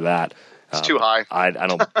covers.com for that. It's too high. I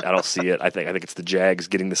don't see it. I think it's the Jags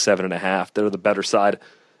getting the 7.5. They're the better side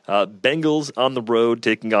Bengals on the road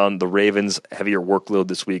taking on the Ravens. Heavier workload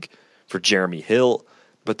this week for Jeremy Hill.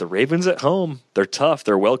 But the Ravens at home, they're tough.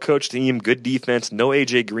 They're a well-coached team, good defense, no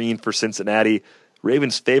A.J. Green for Cincinnati.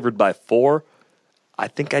 Ravens favored by 4. I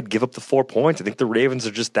think I'd give up the 4 points. I think the Ravens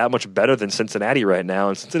are just that much better than Cincinnati right now,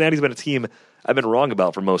 and Cincinnati's been a team I've been wrong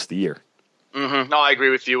about for most of the year. Mm-hmm. No, I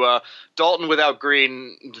agree with you. Dalton without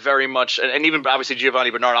Green, very much, and even obviously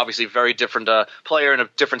Giovanni Bernard, obviously very different player and a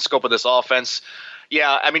different scope of this offense.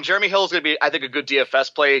 Yeah, I mean, Jeremy Hill is going to be, I think, a good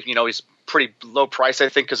DFS play. You know, he's pretty low price, I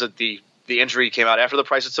think, because of the injury came out after the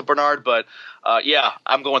prices to Bernard. But, yeah,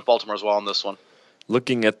 I'm going with Baltimore as well on this one.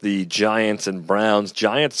 Looking at the Giants and Browns,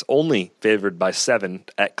 Giants only favored by 7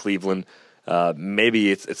 at Cleveland.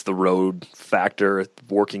 Maybe it's the road factor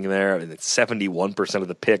working there. I mean, it's 71% of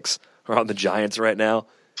the picks are on the Giants right now.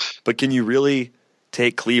 But can you really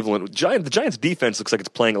take Cleveland? The Giants' defense looks like it's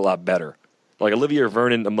playing a lot better. Like Olivier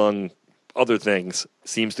Vernon, among other things,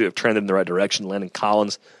 seems to have trended in the right direction. Landon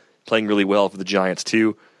Collins playing really well for the Giants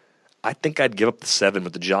too. I think I'd give up the 7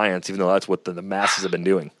 with the Giants, even though that's what the masses have been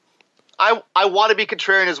doing. I want to be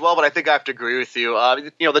contrarian as well, but I think I have to agree with you.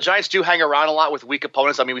 The Giants do hang around a lot with weak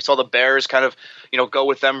opponents. I mean, we saw the Bears kind of, go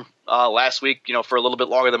with them last week, for a little bit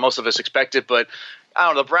longer than most of us expected. But I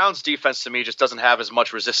don't know, the Browns defense to me just doesn't have as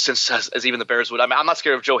much resistance as even the Bears would. I mean, I'm not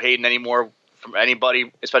scared of Joe Hayden anymore from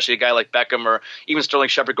anybody, especially a guy like Beckham or even Sterling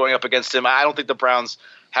Shepard going up against him. I don't think the Browns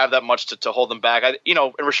have that much to hold them back. And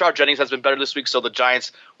Rashard Jennings has been better this week, so the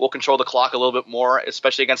Giants will control the clock a little bit more,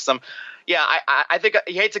 especially against them. Yeah, I think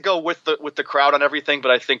you hate to go with the crowd on everything,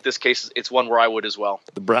 but I think this case it's one where I would as well.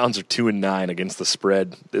 The Browns are 2-9 against the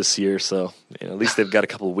spread this year, so at least they've got a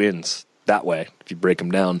couple of wins that way if you break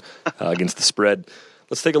them down against the spread.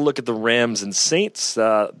 Let's take a look at the Rams and Saints.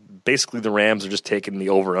 Basically, the Rams are just taking the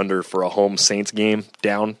over-under for a home Saints game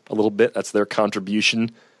down a little bit. That's their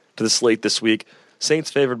contribution to the slate this week.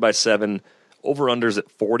 Saints favored by 7. Over-unders at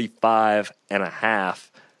 45.5.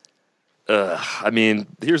 I mean,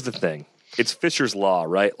 here's the thing. It's Fisher's Law,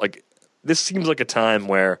 right? Like, this seems like a time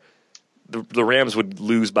where the Rams would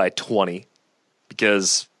lose by 20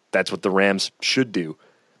 because that's what the Rams should do.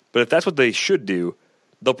 But if that's what they should do,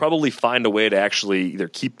 they'll probably find a way to actually either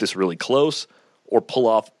keep this really close or pull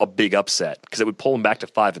off a big upset because it would pull them back to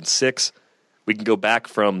 5-6. We can go back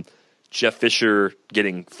from Jeff Fisher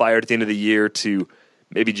getting fired at the end of the year to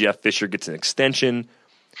maybe Jeff Fisher gets an extension.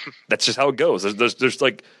 That's just how it goes. There's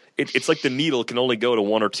like it's like the needle can only go to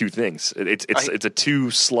one or two things. It's a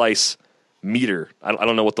 2-slice meter. I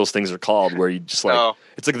don't know what those things are called. Where you just like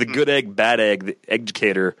it's like the good egg, bad egg, the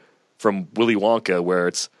educator from Willy Wonka, where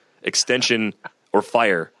it's extension or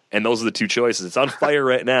fire, and those are the two choices. It's on fire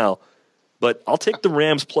right now, but I'll take the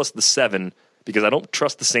Rams plus the 7 because I don't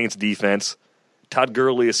trust the Saints defense. Todd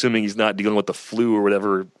Gurley, assuming he's not dealing with the flu or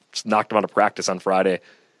whatever, just knocked him out of practice on Friday,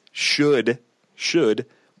 should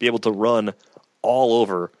be able to run all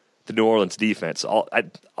over the New Orleans defense.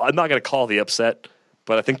 I'm not going to call the upset,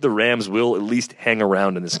 but I think the Rams will at least hang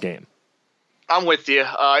around in this game. I'm with you.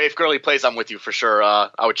 If Gurley plays, I'm with you for sure. I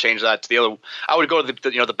would change that to the other. I would go to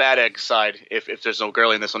the bad egg side if there's no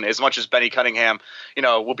Gurley in this one. As much as Benny Cunningham,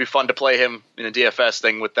 would be fun to play him in a DFS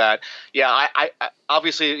thing with that. Yeah, I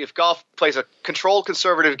obviously if Goff plays a controlled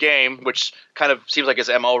conservative game, which kind of seems like his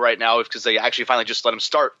MO right now, because they actually finally just let him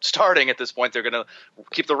starting at this point, they're going to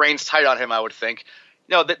keep the reins tight on him. I would think.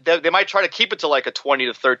 They might try to keep it to like a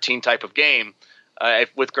 20-13 type of game.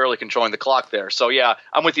 With Gurley controlling the clock there. So, yeah,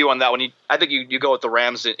 I'm with you on that one. I think you go with the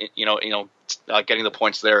Rams, getting the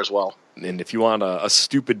points there as well. And if you want a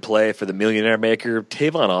stupid play for the millionaire maker,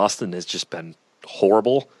 Tavon Austin has just been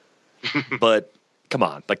horrible. But, come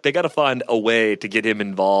on. Like, they got to find a way to get him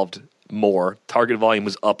involved more. Target volume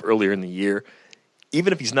was up earlier in the year.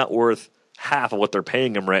 Even if he's not worth half of what they're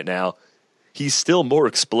paying him right now, he's still more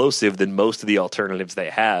explosive than most of the alternatives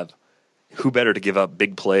they have. Who better to give up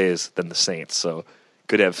big plays than the Saints? So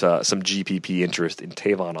could have some GPP interest in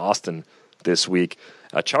Tavon Austin this week.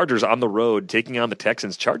 Chargers on the road taking on the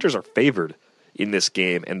Texans. Chargers are favored in this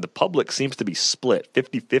game, and the public seems to be split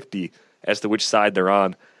 50-50 as to which side they're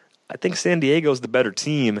on. I think San Diego's the better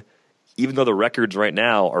team, even though the records right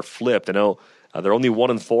now are flipped. I know they're only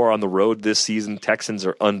 1-4 on the road this season. Texans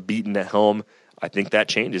are unbeaten at home. I think that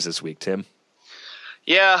changes this week, Tim.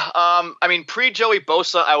 Yeah, pre-Joey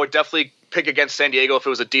Bosa, I would definitely pick against San Diego if it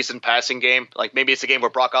was a decent passing game. Like maybe it's a game where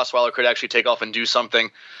Brock Osweiler could actually take off and do something.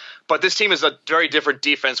 But this team is a very different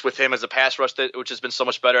defense with him as a pass rush, which has been so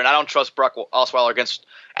much better. And I don't trust Brock Osweiler against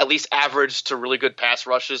at least average to really good pass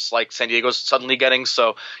rushes like San Diego's suddenly getting.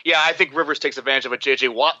 So, yeah, I think Rivers takes advantage of a J.J.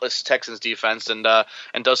 Wattless Texans defense and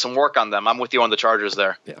does some work on them. I'm with you on the Chargers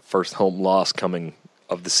there. Yeah, first home loss coming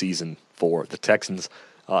of the season for the Texans.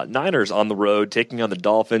 Niners on the road taking on the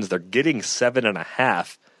Dolphins. They're getting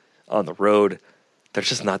 7.5 on the road. They're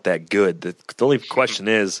just not that good. The only question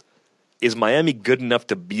is Miami good enough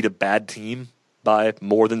to beat a bad team by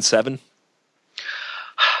more than 7?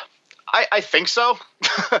 I think so.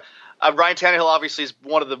 Ryan Tannehill obviously is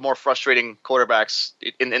one of the more frustrating quarterbacks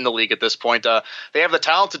in the league at this point. They have the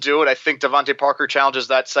talent to do it. I think Devontae Parker challenges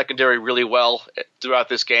that secondary really well throughout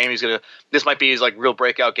this game. This might be his real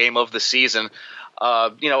breakout game of the season.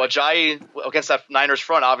 Ajayi against that Niners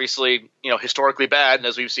front, obviously, historically bad,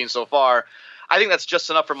 as we've seen so far. I think that's just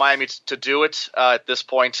enough for Miami to do it at this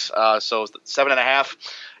point. So 7.5.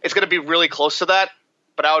 It's going to be really close to that,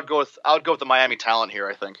 but I would go with the Miami talent here,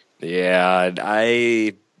 I think. Yeah,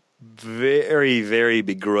 I very, very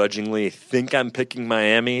begrudgingly think I'm picking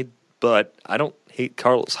Miami, but I don't hate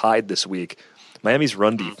Carlos Hyde this week. Miami's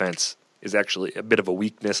run defense is actually a bit of a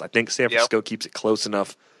weakness. I think San Francisco keeps it close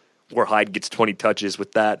enough where Hyde gets 20 touches.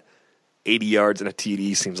 With that, 80 yards and a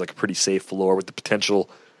TD seems like a pretty safe floor with the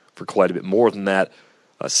potential for quite a bit more than that.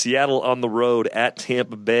 Seattle on the road at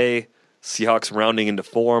Tampa Bay. Seahawks rounding into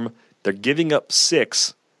form. They're giving up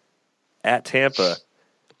 6 at Tampa.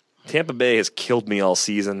 Tampa Bay has killed me all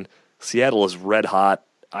season. Seattle is red hot.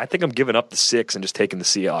 I think I'm giving up the 6 and just taking the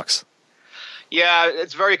Seahawks. Yeah,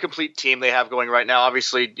 it's a very complete team they have going right now.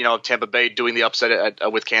 Obviously, Tampa Bay doing the upset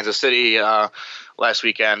with Kansas City last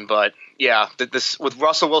weekend. But, yeah, this with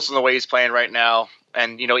Russell Wilson the way he's playing right now,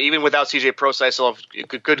 and, even without C.J. Prosise, I still have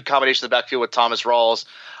a good combination in the backfield with Thomas Rawls.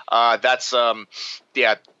 That's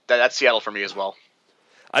Seattle for me as well.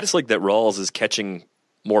 I just like that Rawls is catching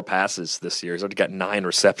more passes this year. He's already got 9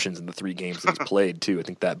 receptions in the 3 games that he's played, too. I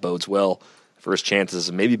think that bodes well for his chances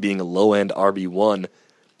of maybe being a low-end RB1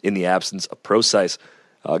 in the absence of Prosise.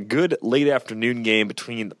 A good late afternoon game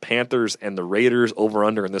between the Panthers and the Raiders.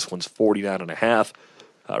 Over-under, and this one's 49.5.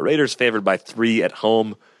 Raiders favored by 3 at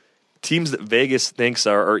home. Teams that Vegas thinks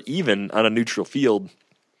are even on a neutral field,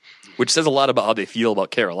 which says a lot about how they feel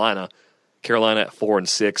about Carolina. Carolina at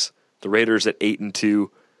 4-6. The Raiders at 8-2.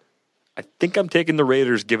 I think I'm taking the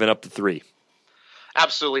Raiders, giving up the 3.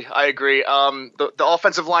 Absolutely, I agree. The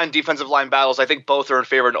offensive line, defensive line battles, I think both are in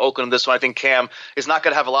favor in Oakland in this one. I think Cam is not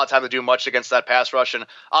going to have a lot of time to do much against that pass rush, and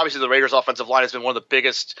obviously the Raiders' offensive line has been one of the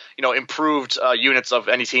biggest, improved units of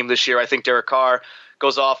any team this year. I think Derek Carr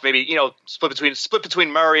goes off, maybe split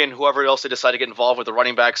between Murray and whoever else they decide to get involved with the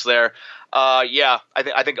running backs there. I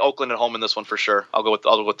think Oakland at home in this one for sure. I'll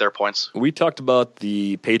go with their points. We talked about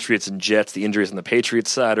the Patriots and Jets, the injuries on the Patriots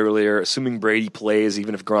side earlier. Assuming Brady plays,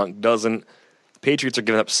 even if Gronk doesn't, the Patriots are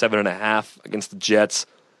giving up 7.5 against the Jets.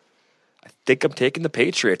 I think I'm taking the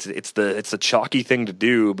Patriots. It's a chalky thing to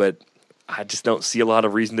do, but I just don't see a lot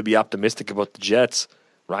of reason to be optimistic about the Jets.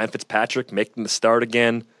 Ryan Fitzpatrick making the start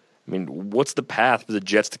again. I mean, what's the path for the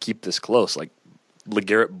Jets to keep this close? Like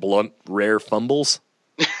LeGarrette Blount rare fumbles?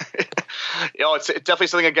 It's definitely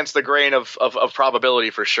something against the grain of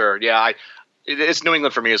probability for sure. Yeah, it's New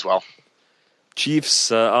England for me as well.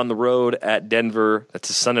 Chiefs on the road at Denver.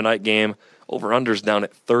 That's a Sunday night game. Over-under's down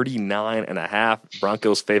at 39.5.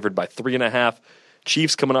 Broncos favored by 3.5.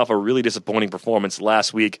 Chiefs coming off a really disappointing performance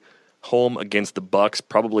last week, home against the Bucs.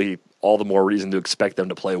 Probably all the more reason to expect them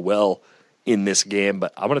to play well in this game,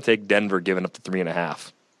 but I'm going to take Denver giving up the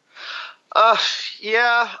 3.5. I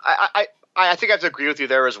think I have to agree with you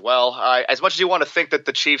there as well. As much as you want to think that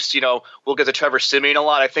the Chiefs, will get to Trevor Siemian a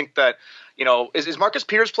lot, I think that, is Marcus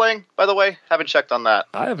Peters playing, by the way? Haven't checked on that.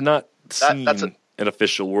 I have not seen an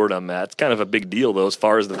official word on that. It's kind of a big deal, though, as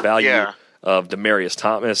far as the value of Demaryius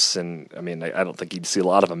Thomas. And, I mean, I don't think you'd see a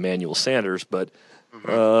lot of Emmanuel Sanders, but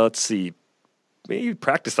let's see. Maybe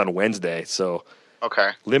practiced on Wednesday, so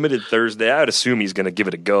okay, limited Thursday. I would assume he's going to give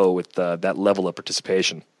it a go with that level of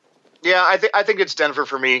participation. Yeah, I think it's Denver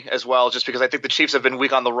for me as well, just because I think the Chiefs have been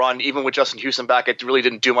weak on the run. Even with Justin Houston back, it really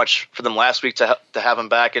didn't do much for them last week to have him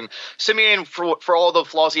back. And Siemian, for all the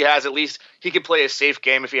flaws he has, at least he can play a safe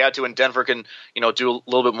game if he had to, and Denver can do a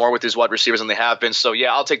little bit more with his wide receivers than they have been. So,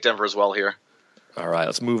 yeah, I'll take Denver as well here. All right,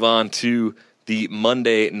 let's move on to the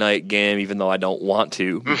Monday night game, even though I don't want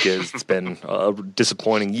to because it's been a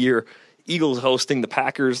disappointing year. Eagles hosting the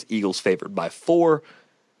Packers. Eagles favored by 4.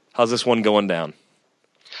 How's this one going down?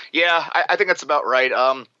 Yeah, I think that's about right.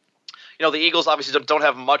 The Eagles obviously don't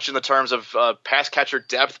have much in the terms of pass catcher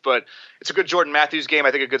depth, but it's a good Jordan Matthews game.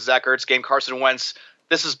 I think a good Zach Ertz game. Carson Wentz,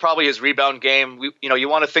 this is probably his rebound game. You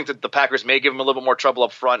want to think that the Packers may give him a little bit more trouble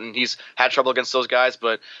up front, and he's had trouble against those guys.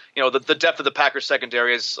 But the depth of the Packers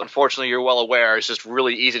secondary is, unfortunately, you're well aware, is just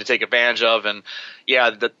really easy to take advantage of. And yeah,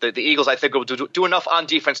 the Eagles, I think, will do enough on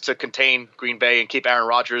defense to contain Green Bay and keep Aaron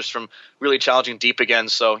Rodgers from really challenging deep again.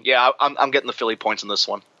 So yeah, I'm getting the Philly points in this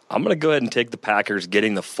one. I'm going to go ahead and take the Packers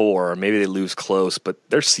getting the 4. Maybe they lose close, but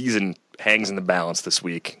their season hangs in the balance this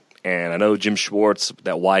week. And I know Jim Schwartz,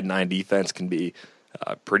 that wide 9 defense can be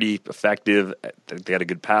pretty effective. They had a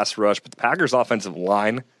good pass rush, but the Packers' offensive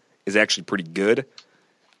line is actually pretty good.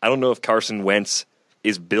 I don't know if Carson Wentz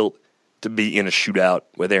is built to be in a shootout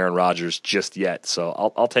with Aaron Rodgers just yet. So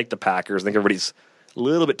I'll take the Packers. I think everybody's a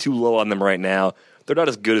little bit too low on them right now. They're not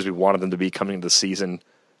as good as we wanted them to be coming into the season.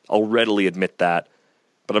 I'll readily admit that.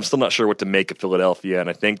 But I'm still not sure what to make of Philadelphia, and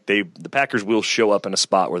I think the Packers will show up in a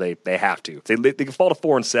spot where they have to. If they can fall to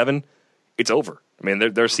 4-7, it's over. I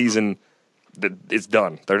mean, their season is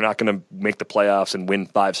done. They're not going to make the playoffs and win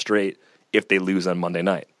 5 straight if they lose on Monday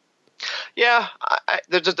night. Yeah,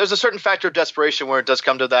 there's a certain factor of desperation where it does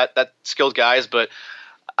come to that skilled guys, but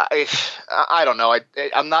I don't know.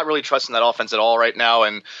 I'm not really trusting that offense at all right now,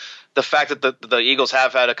 and the fact that the Eagles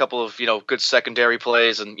have had a couple of good secondary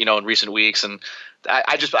plays and in recent weeks, and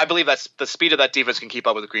I believe that's the speed of that defense can keep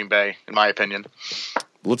up with Green Bay, in my opinion.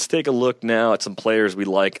 Let's take a look now at some players we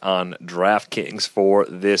like on DraftKings for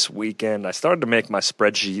this weekend. I started to make my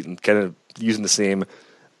spreadsheet and kind of using the same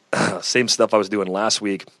stuff I was doing last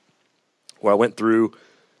week, where I went through,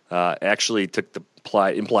 actually took the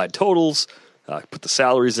implied totals, put the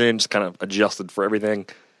salaries in, just kind of adjusted for everything.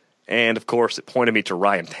 And, of course, it pointed me to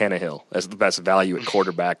Ryan Tannehill as the best value at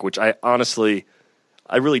quarterback, which I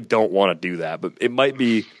really don't want to do that. But it might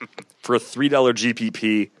be, for a $3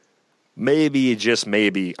 GPP, maybe, just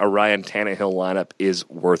maybe, a Ryan Tannehill lineup is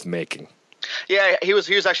worth making. Yeah, he was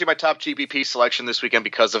actually my top GPP selection this weekend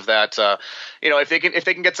because of that. If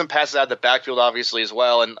they can get some passes out of the backfield, obviously as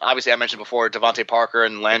well, and obviously I mentioned before Devontae Parker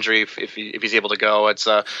and Landry if he's able to go, it's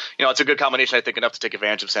a good combination. I think enough to take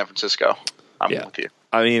advantage of San Francisco. I'm with you.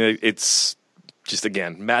 I mean, it's just,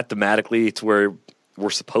 again, mathematically, it's where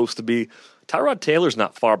we're supposed to be. Tyrod Taylor's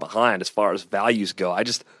not far behind as far as values go.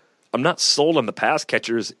 I'm not sold on the pass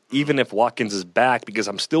catchers, even if Watkins is back, because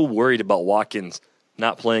I'm still worried about Watkins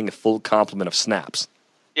not playing a full complement of snaps.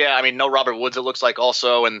 Yeah, I mean, no Robert Woods, it looks like,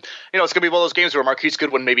 also. And, it's going to be one of those games where Marquise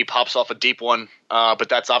Goodwin maybe pops off a deep one, but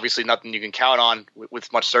that's obviously nothing you can count on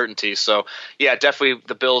with much certainty. So, yeah, definitely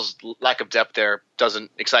the Bills' lack of depth there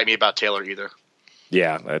doesn't excite me about Taylor either.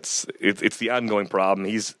 Yeah, it's the ongoing problem.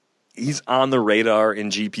 He's on the radar in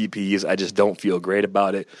GPPs. I just don't feel great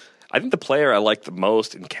about it. I think the player I like the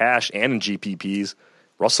most in cash and in GPPs,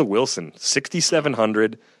 Russell Wilson,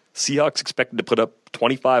 6,700. Seahawks expected to put up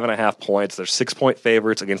 25.5 points. They're 6-point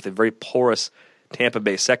favorites against a very porous Tampa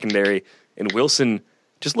Bay secondary, and Wilson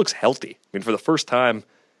just looks healthy. I mean, for the first time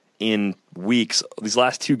in weeks, these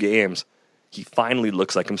last 2 games, he finally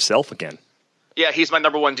looks like himself again. Yeah, he's my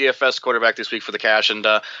number 1 DFS quarterback this week for the cash, and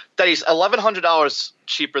that he's $1,100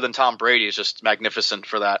 cheaper than Tom Brady is just magnificent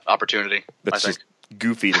for that opportunity. That's just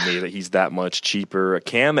goofy to me that he's that much cheaper.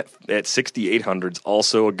 Cam at 6,800 is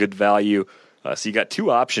also a good value. So you got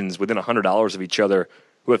 2 options within $100 of each other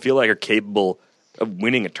who I feel like are capable of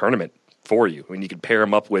winning a tournament for you. I mean, you could pair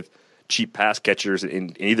them up with cheap pass catchers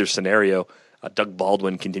in either scenario. Doug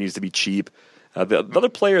Baldwin continues to be cheap. The other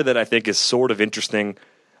player that I think is sort of interesting,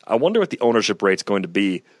 I wonder what the ownership rate's going to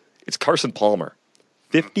be. It's Carson Palmer.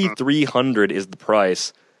 5,300 is the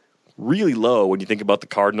price. Really low when you think about the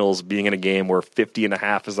Cardinals being in a game where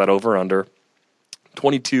 50.5 is that over-under.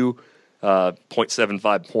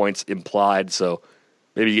 22.75 points implied, so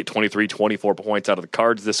maybe you get 23, 24 points out of the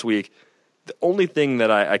Cards this week. The only thing that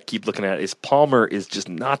I keep looking at is Palmer is just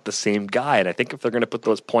not the same guy, and I think if they're going to put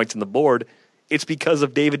those points on the board, it's because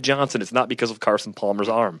of David Johnson. It's not because of Carson Palmer's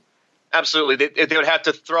arm. Absolutely. They would have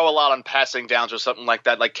to throw a lot on passing downs or something like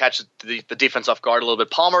that, like catch the defense off guard a little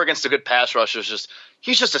bit. Palmer against a good pass rush is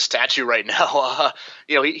he's just a statue right now.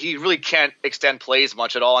 He really can't extend plays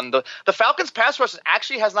much at all. And the Falcons' pass rush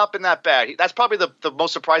actually has not been that bad. That's probably the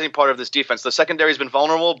most surprising part of this defense. The secondary's been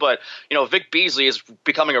vulnerable, but Vic Beasley is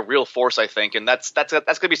becoming a real force, I think, and that's going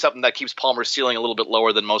to be something that keeps Palmer's ceiling a little bit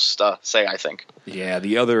lower than most say, I think. Yeah,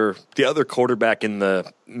 the other quarterback in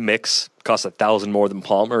the mix costs $1,000 more than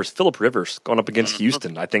Palmer is Phillip Rivers going up against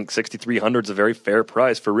Houston. I think 6,300 is a very fair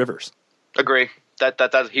price for Rivers. Agree.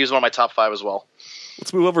 That he's one of my top 5 as well.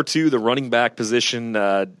 Let's move over to the running back position.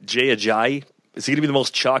 Jay Ajayi, is he going to be the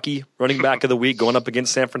most chalky running back of the week going up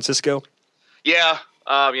against San Francisco? Yeah,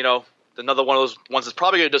 another one of those ones that's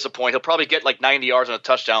probably going to disappoint. He'll probably get like 90 yards and a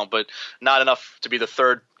touchdown, but not enough to be the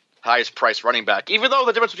 3rd highest priced running back. Even though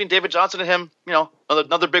the difference between David Johnson and him,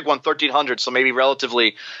 another big one, 1,300. So maybe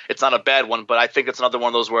relatively, it's not a bad one. But I think it's another one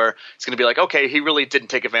of those where it's going to be like, okay, he really didn't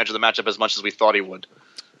take advantage of the matchup as much as we thought he would.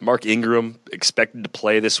 Mark Ingram expected to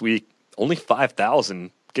play this week. Only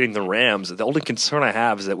 5,000 getting the Rams. The only concern I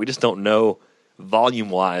have is that we just don't know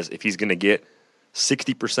volume-wise if he's going to get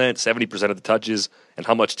 60%, 70% of the touches, and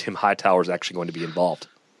how much Tim Hightower is actually going to be involved?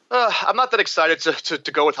 I'm not that excited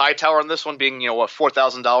to go with Hightower on this one, being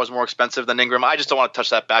 $4,000 more expensive than Ingram. I just don't want to touch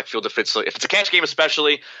that backfield if it's a cash game,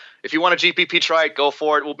 especially. If you want a GPP, try it, go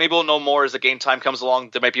for it. Well, maybe we'll know more as the game time comes along.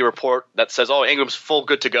 There might be a report that says, "Oh, Ingram's full,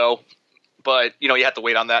 good to go," but you have to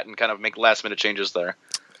wait on that and kind of make last minute changes there.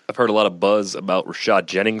 I've heard a lot of buzz about Rashad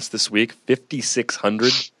Jennings this week.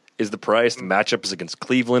 5,600 is the price. The matchup is against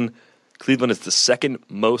Cleveland. Cleveland is the second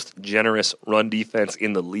most generous run defense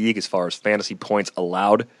in the league as far as fantasy points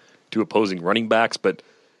allowed to opposing running backs, but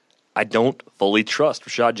I don't fully trust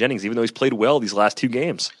Rashad Jennings, even though he's played well these last 2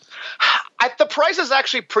 games. The price is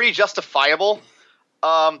actually pretty justifiable.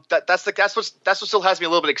 That's what still has me a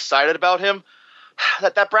little bit excited about him.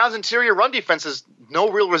 That Browns interior run defense is no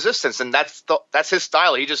real resistance, and that's his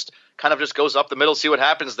style. He just kind of just goes up the middle, see what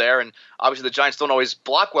happens there, and obviously the Giants don't always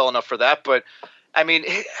block well enough for that. But I mean,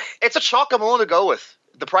 it's a chalk I'm willing to go with.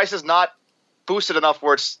 The price is not boosted enough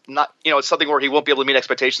where it's not, it's something where he won't be able to meet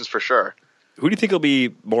expectations for sure. Who do you think will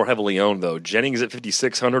be more heavily owned, though? Jennings at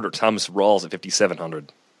 5,600 or Thomas Rawls at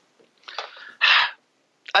 5,700?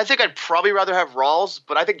 I think I'd probably rather have Rawls,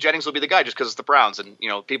 but I think Jennings will be the guy just because it's the Browns, and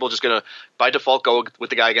people are just going to by default go with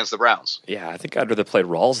the guy against the Browns. Yeah, I think I'd rather play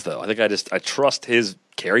Rawls, though. I think I trust his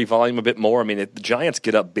carry volume a bit more. I mean, if the Giants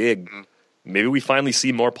get up big, maybe we finally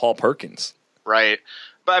see more Paul Perkins. Right.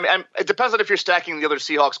 But I mean, it depends on if you're stacking the other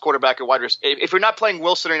Seahawks quarterback or wide receiver. If you're not playing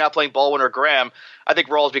Wilson or you're not playing Baldwin or Graham, I think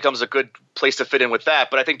Rawls becomes a good place to fit in with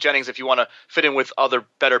that. But I think Jennings, if you want to fit in with other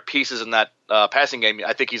better pieces in that passing game,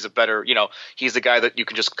 I think he's a better, he's the guy that you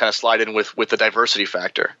can just kind of slide in with the diversity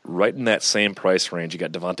factor. Right in that same price range, you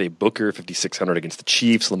got Devontae Booker, 5,600 against the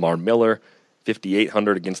Chiefs, Lamar Miller,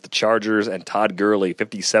 5,800 against the Chargers, and Todd Gurley,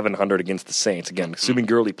 5,700 against the Saints. Again, assuming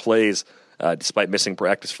Gurley plays despite missing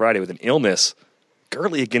practice Friday with an illness,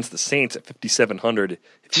 Gurley against the Saints at 5,700.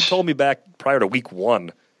 If you told me back prior to week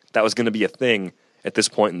 1 that was going to be a thing at this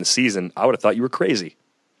point in the season, I would have thought you were crazy.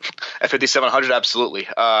 At 5,700, absolutely.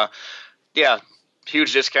 Yeah,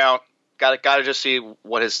 huge discount. Got to just see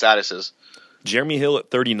what his status is. Jeremy Hill at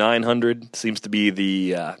 3,900 seems to be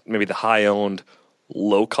the maybe the high-owned,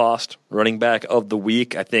 low-cost running back of the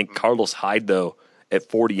week. I think Carlos Hyde, though, at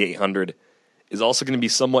 4,800 is also going to be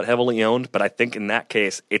somewhat heavily owned, but I think in that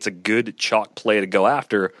case, it's a good chalk play to go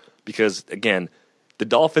after because, again, the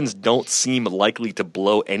Dolphins don't seem likely to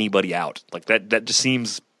blow anybody out. Like that just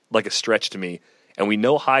seems like a stretch to me. And we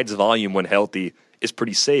know Hyde's volume when healthy is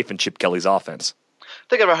pretty safe in Chip Kelly's offense.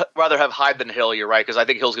 I think I'd rather have Hyde than Hill, you're right, because I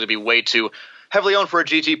think Hill's going to be way too heavily owned for a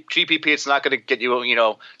GPP. It's not going to get you,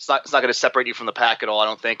 it's not going to separate you from the pack at all, I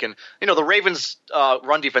don't think. And, the Ravens'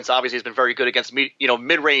 run defense obviously has been very good against,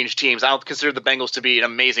 mid-range teams. I don't consider the Bengals to be an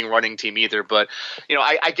amazing running team either. But,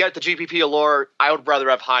 I get the GPP allure. I would rather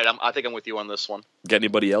have Hyde. I think I'm with you on this one. Got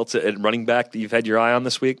anybody else at running back that you've had your eye on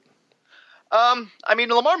this week? I mean,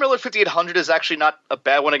 Lamar Miller 5,800 is actually not a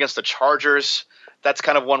bad one against the Chargers. That's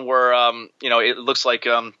kind of one where, it looks like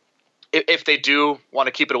if they do want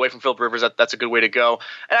to keep it away from Philip Rivers, that's a good way to go.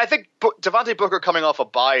 And I think Devontae Booker coming off a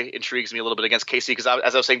bye intrigues me a little bit against KC because,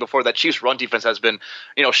 as I was saying before, that Chiefs run defense has been,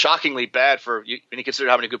 shockingly bad when you consider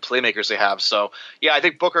how many good playmakers they have. So, yeah, I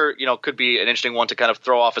think Booker, could be an interesting one to kind of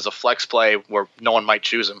throw off as a flex play where no one might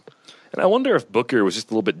choose him. And I wonder if Booker was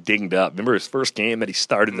just a little bit dinged up. Remember his first game that he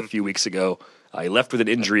started a few weeks ago? He left with an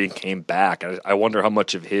injury and came back. I wonder how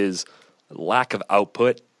much of his lack of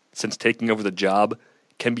output since taking over the job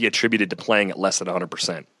can be attributed to playing at less than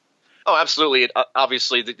 100%. Oh, absolutely.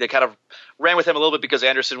 Obviously, they kind of ran with him a little bit because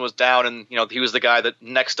Anderson was down and, he was the guy that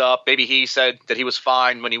next up. Maybe he said that he was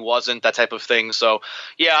fine when he wasn't, that type of thing. So,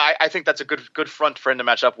 yeah, I think that's a good front for him to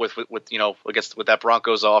match up with that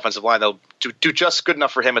Broncos offensive line. They'll do just good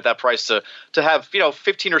enough for him at that price to have,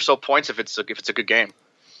 15 or so points if it's a good game.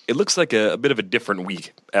 It looks like a bit of a different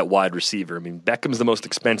week at wide receiver. I mean, Beckham's the most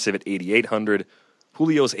expensive at 8,800.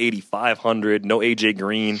 Julio's 8,500. No A.J.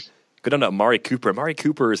 Green. Go down to Amari Cooper. Amari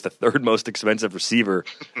Cooper is the third most expensive receiver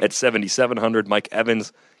at 7,700. Mike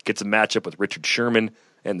Evans gets a matchup with Richard Sherman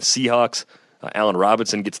and the Seahawks. Allen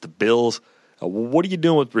Robinson gets the Bills. What are you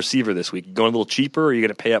doing with receiver this week? You going a little cheaper, or are you going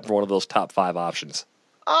to pay up for one of those top 5 options?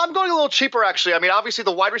 I'm going a little cheaper, actually. I mean, obviously,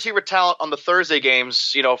 the wide receiver talent on the Thursday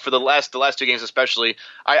games, for the last 2 games especially,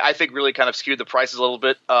 I think really kind of skewed the prices a little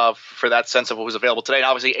bit for that sense of what was available today. And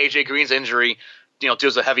obviously, A.J. Green's injury,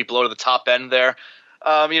 deals a heavy blow to the top end there.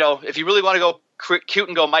 If you really want to go cute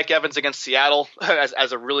and go Mike Evans against Seattle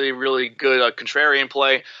as a really, really good contrarian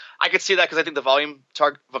play, I could see that because I think the volume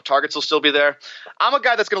of targets will still be there. I'm a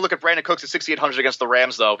guy that's going to look at Brandon Cooks at 6,800 against the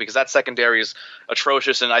Rams, though, because that secondary is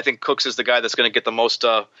atrocious, and I think Cooks is the guy that's going to get the most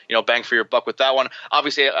bang for your buck with that one.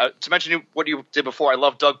 Obviously, to mention what you did before, I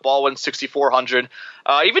love Doug Baldwin, 6,400.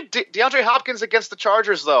 Even DeAndre Hopkins against the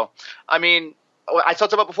Chargers, though. I mean, I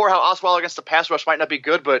talked about before how Osweiler against the pass rush might not be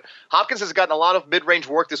good, but Hopkins has gotten a lot of mid-range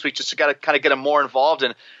work this week just to kind of get him more involved.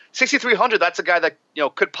 And 6,300, that's a guy that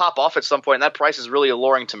could pop off at some point, and that price is really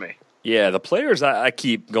alluring to me. Yeah, the players I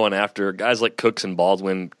keep going after, guys like Cooks and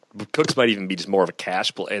Baldwin. Cooks might even be just more of a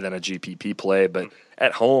cash play than a GPP play, but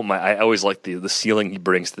at home, I always like the ceiling he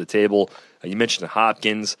brings to the table. You mentioned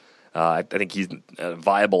Hopkins. I think he's a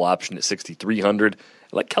viable option at 6,300.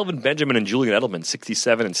 I like Kelvin Benjamin and Julian Edelman,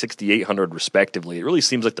 6,700 and 6,800 respectively. It really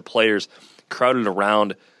seems like the players crowded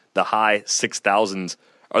around the high 6,000s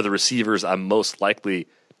are the receivers I'm most likely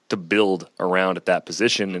to build around at that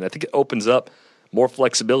position, and I think it opens up more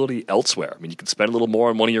flexibility elsewhere. I mean, you can spend a little more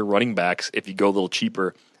on one of your running backs if you go a little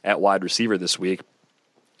cheaper at wide receiver this week,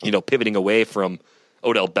 pivoting away from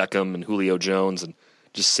Odell Beckham and Julio Jones and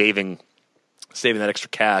just saving that extra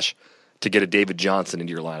cash to get a David Johnson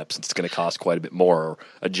into your lineup since it's going to cost quite a bit more, or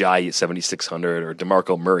a Jai at 7,600, or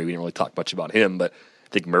DeMarco Murray. We didn't really talk much about him, but I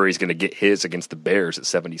think Murray's going to get his against the Bears at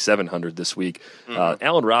 7,700 this week.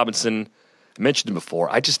 Allen Robinson, I mentioned him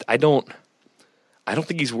before. I don't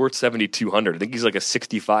think he's worth 7,200. I think he's like a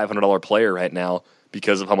 $6,500 player right now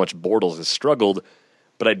because of how much Bortles has struggled.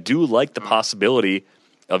 But I do like the possibility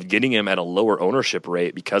of getting him at a lower ownership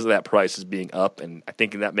rate because of that price is being up, and I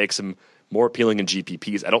think that makes him more appealing in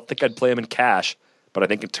GPPs. I don't think I'd play him in cash, but I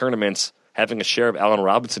think in tournaments, having a share of Allen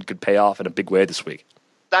Robinson could pay off in a big way this week.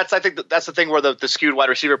 I think that's the thing where the skewed wide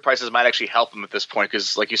receiver prices might actually help him at this point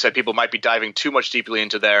because, like you said, people might be diving too much deeply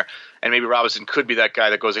into there, and maybe Robinson could be that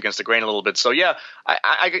guy that goes against the grain a little bit. So, yeah,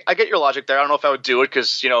 I get your logic there. I don't know if I would do it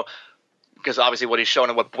because obviously what he's shown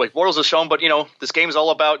and what Blake Bortles has shown, but, this game is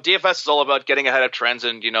all about – DFS is all about getting ahead of trends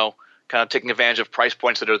and, kind of taking advantage of price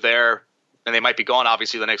points that are there, and they might be gone,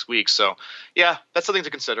 obviously, the next week. So, yeah, that's something to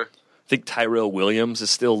consider. I think Tyrell Williams is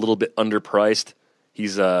still a little bit underpriced.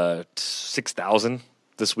 He's 6,000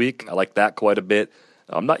 this week. I like that quite a bit.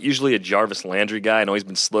 I'm not usually a Jarvis Landry guy. I know he's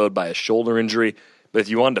been slowed by a shoulder injury, but if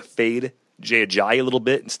you wanted to fade Jay Ajayi a little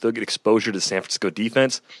bit and still get exposure to the San Francisco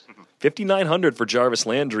defense, 5,900 for Jarvis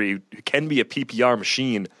Landry, who can be a PPR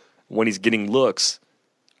machine when he's getting looks.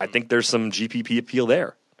 I think there's some GPP appeal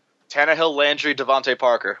there. Tannehill, Landry, Devontae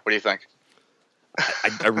Parker. What do you think?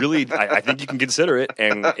 I think you can consider it,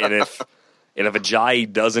 and if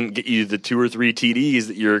Ajayi doesn't get you the 2 or 3 TDs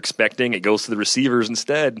that you're expecting, it goes to the receivers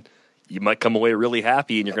instead, you might come away really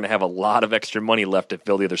happy, and you're going to have a lot of extra money left to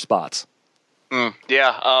fill the other spots.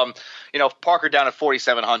 Parker down at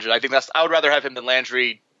 4,700. I think I would rather have him than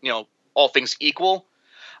Landry, all things equal.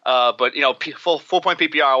 But full point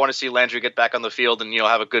PPR, I want to see Landry get back on the field and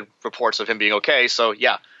have a good reports of him being okay. So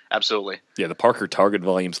yeah. Absolutely. Yeah, the Parker target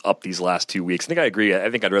volume's up these last 2 weeks. I think I agree.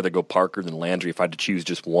 I think I'd rather go Parker than Landry if I had to choose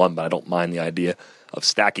just one, but I don't mind the idea of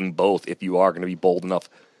stacking both if you are going to be bold enough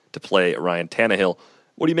to play Ryan Tannehill.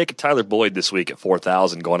 What do you make of Tyler Boyd this week at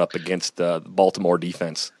 4,000 going up against the Baltimore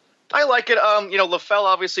defense? I like it. LaFell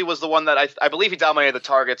obviously was the one that I believe he dominated the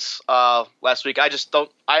targets last week. I just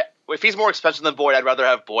don't. If he's more expensive than Boyd, I'd rather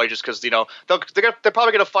have Boyd just because they're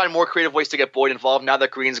probably going to find more creative ways to get Boyd involved now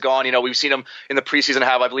that Green's gone. We've seen him in the preseason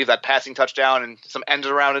have, I believe, that passing touchdown and some end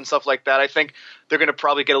around and stuff like that. I think they're going to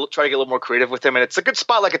probably try to get a little more creative with him, and it's a good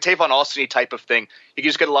spot like a Tavon Austin-y type of thing. You can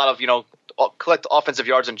just get a lot of collect offensive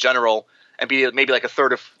yards in general and be maybe like a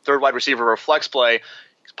third wide receiver or a flex play.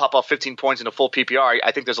 Pop off 15 points in a full PPR,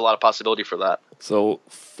 I think there's a lot of possibility for that. So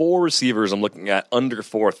 4 receivers I'm looking at under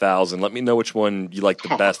 4,000. Let me know which one you like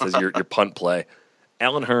the best as your punt play.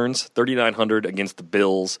 Allen Hurns, 3,900 against the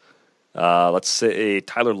Bills. Let's say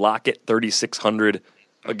Tyler Lockett, 3,600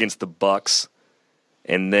 against the Bucks.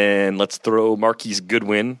 And then let's throw Marquise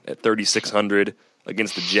Goodwin at 3,600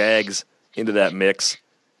 against the Jags into that mix.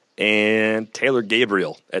 And Taylor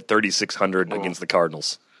Gabriel at 3,600 against the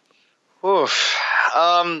Cardinals. Oof.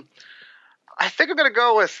 I think I'm going to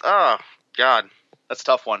go with, God, that's a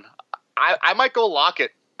tough one. I might go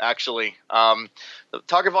Lockett, actually. The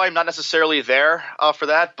target volume not necessarily there for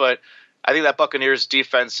that, but I think that Buccaneers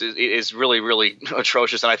defense is really, really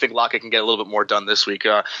atrocious, and I think Lockett can get a little bit more done this week.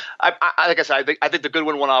 Like I said, I think the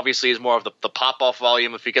Goodwin one obviously is more of the pop-off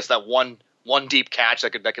volume. If he gets that one deep catch,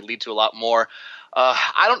 that could lead to a lot more.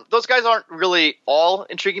 Those guys aren't really all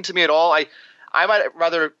intriguing to me at all. I might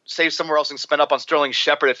rather save somewhere else and spend up on Sterling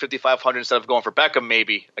Shepard at 5,500 instead of going for Beckham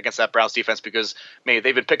maybe against that Browns defense, because they've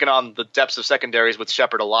been picking on the depths of secondaries with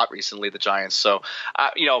Shepard a lot recently, the Giants. So,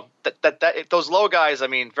 those low guys, I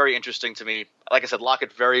mean, very interesting to me. Like I said,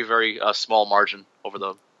 Lockett, very, very small margin over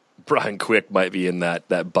the. Brian Quick might be in that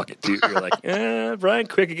bucket too. You're like, Brian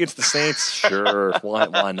Quick against the Saints? Sure,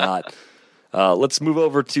 why not? Let's move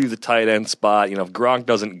over to the tight end spot. If Gronk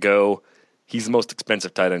doesn't go, he's the most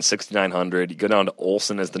expensive tight end, 6,900. You go down to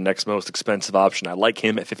Olsen as the next most expensive option. I like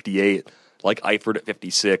him at 58. I like Eifert at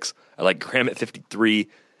 56. I like Graham at 53. I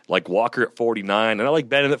like Walker at 49. And I like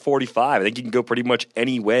Bennett at 45. I think you can go pretty much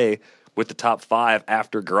any way with the top 5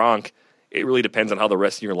 after Gronk. It really depends on how the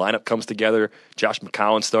rest of your lineup comes together. Josh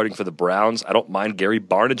McCown starting for the Browns. I don't mind Gary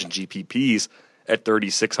Barnidge and GPPs at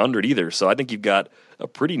 3,600 either. So I think you've got a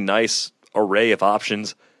pretty nice array of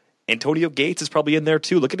options. Antonio Gates is probably in there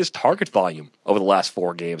too. Look at his target volume over the last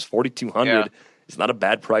 4 games. 4,200 is not a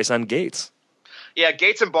bad price on Gates. Yeah,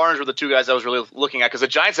 Gates and Barnes were the two guys I was really looking at, because the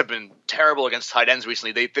Giants have been terrible against tight ends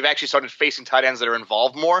recently. They've actually started facing tight ends that are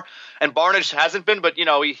involved more, and Barnidge hasn't been, but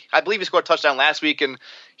I believe he scored a touchdown last week, and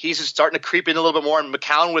he's just starting to creep in a little bit more, and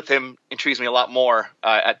McCown with him intrigues me a lot more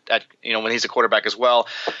when he's a quarterback as well.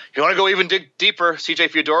 If you want to go even dig deeper, CJ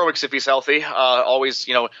Fiedorowicz, if he's healthy, always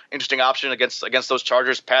interesting option against those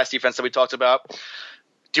Chargers pass defense that we talked about.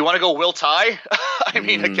 Do you want to go Will Tye? I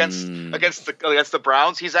mean, against the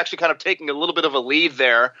Browns, he's actually kind of taking a little bit of a lead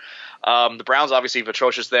there. The Browns obviously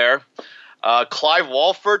atrocious there. Clive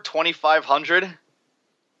Walford, 2,500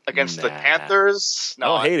 against the Panthers.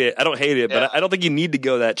 No, I don't hate it, but I don't think you need to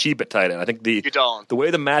go that cheap at tight end. I think the way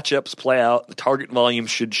the matchups play out, the target volume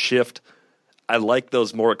should shift. I like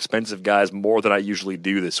those more expensive guys more than I usually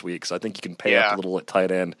do this week, so I think you can pay up a little at tight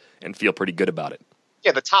end and feel pretty good about it.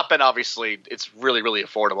 Yeah, the top end, obviously, it's really, really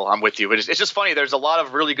affordable. I'm with you. But it's just funny. There's a lot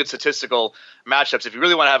of really good statistical matchups. If you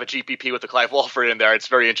really want to have a GPP with the Clive Walford in there, it's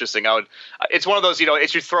very interesting. It's one of those,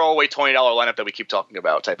 it's your throwaway $20 lineup that we keep talking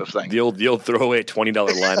about type of thing. The old throwaway $20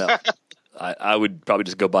 lineup. I would probably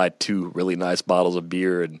just go buy 2 really nice bottles of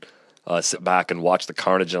beer and sit back and watch the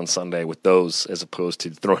carnage on Sunday with those, as opposed to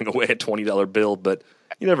throwing away a $20 bill. But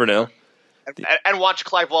you never know. And watch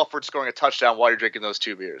Clive Walford scoring a touchdown while you're drinking those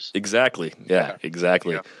 2 beers. Exactly. Yeah,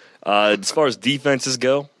 exactly. Yeah. As far as defenses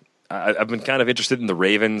go, I've been kind of interested in the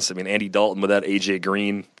Ravens. I mean, Andy Dalton without A.J.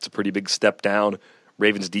 Green, it's a pretty big step down.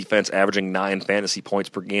 Ravens defense averaging 9 fantasy points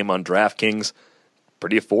per game on DraftKings.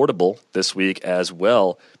 Pretty affordable this week as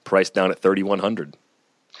well, priced down at 3,100.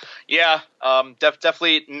 Yeah,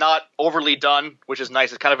 definitely not overly done, which is nice.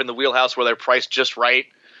 It's kind of in the wheelhouse where they're priced just right.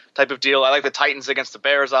 Type of deal. I like the Titans against the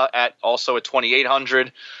Bears at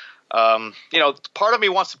 2,800. Part of me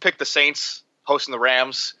wants to pick the Saints hosting the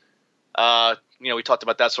Rams. We talked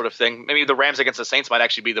about that sort of thing. Maybe the Rams against the Saints might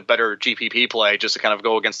actually be the better GPP play, just to kind of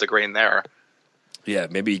go against the grain there. Yeah,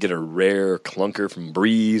 maybe you get a rare clunker from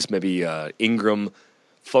Breeze. Maybe Ingram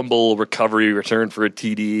fumble recovery return for a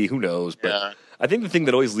TD. Who knows? But I think the thing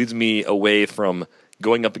that always leads me away from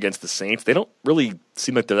going up against the Saints, they don't really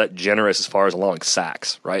seem like they're that generous as far as allowing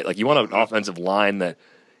sacks, right? Like, you want an offensive line that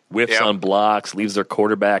whiffs on blocks, leaves their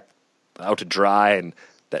quarterback out to dry, and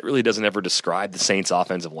that really doesn't ever describe the Saints'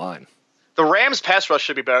 offensive line. The Rams' pass rush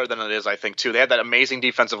should be better than it is, I think, too. They had that amazing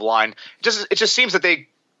defensive line. It just seems that they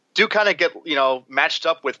do kind of get matched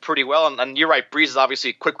up with pretty well. And you're right, Breeze is obviously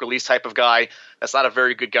a quick release type of guy. That's not a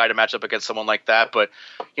very good guy to match up against someone like that. But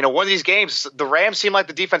one of these games, the Rams seem like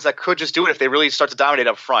the defense that could just do it if they really start to dominate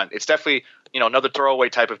up front. It's definitely another throwaway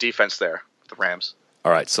type of defense there, the Rams.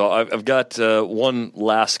 All right, so I've got one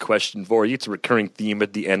last question for you. It's a recurring theme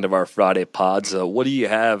at the end of our Friday pods. What do you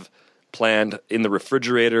have planned in the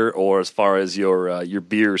refrigerator, or as far as your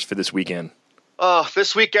beers for this weekend?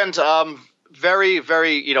 This weekend, very,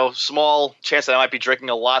 very, small chance that I might be drinking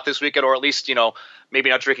a lot this weekend, or at least, maybe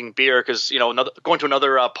not drinking beer, because, going to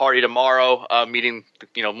another party tomorrow, meeting,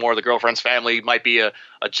 more of the girlfriend's family, might be a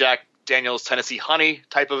Jack Daniel's Tennessee Honey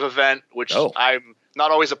type of event, which I'm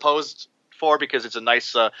not always opposed for, because it's a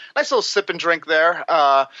nice little sip and drink there.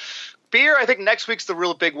 Beer, I think next week's the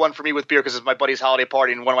real big one for me with beer, because it's my buddy's holiday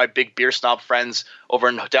party, and one of my big beer snob friends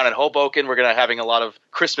down in Hoboken. We're going to having a lot of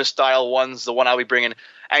Christmas-style ones. The one I'll be bringing,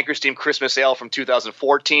 Anchor Steam Christmas Ale from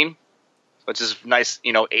 2014, which is nice,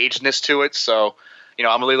 agedness to it. So,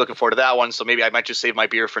 I'm really looking forward to that one. So maybe I might just save my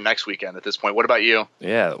beer for next weekend at this point. What about you?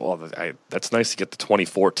 Yeah, well, that's nice to get the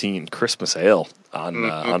 2014 Christmas Ale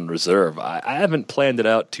on reserve. I haven't planned it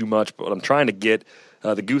out too much, but what I'm trying to get,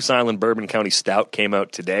 the Goose Island Bourbon County Stout came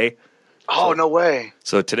out today. Oh, no way.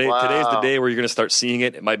 So today's the day where you're going to start seeing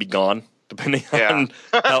it. It might be gone, depending on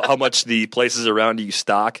how much the places around you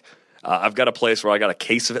stock. I've got a place where I got a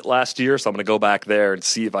case of it last year, so I'm going to go back there and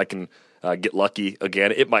see if I can get lucky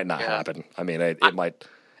again. It might not happen. I mean, it might.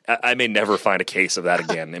 I may never find a case of that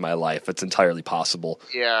again in my life. It's entirely possible.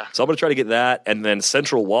 Yeah. So I'm going to try to get that. And then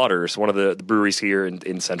Central Waters, one of the breweries here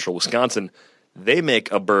in central Wisconsin, they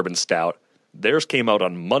make a bourbon stout. Theirs came out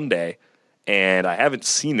on Monday, and I haven't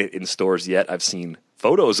seen it in stores yet. I've seen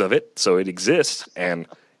photos of it, so it exists. And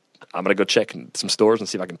I'm going to go check some stores and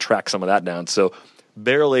see if I can track some of that down. So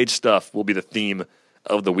barrel-aged stuff will be the theme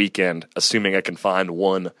of the weekend, assuming I can find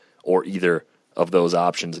one or either of those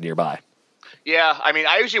options nearby. Yeah, I mean,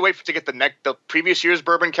 I usually wait to get the previous year's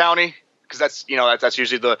Bourbon County because that's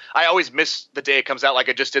usually I always miss the day it comes out like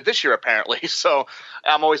I just did this year apparently. So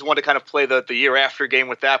I'm always one to kind of play the year after game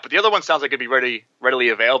with that. But the other one sounds like it'd be readily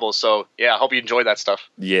available. So yeah, I hope you enjoy that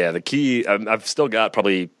stuff. Yeah, the key I've still got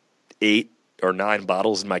probably 8 or 9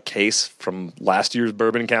 bottles in my case from last year's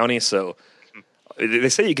Bourbon County. So they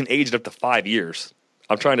say you can age it up to 5 years.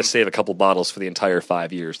 I'm trying to save a couple bottles for the entire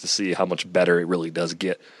 5 years to see how much better it really does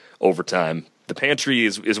get over time. The pantry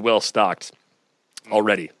is well stocked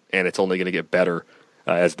already, and it's only going to get better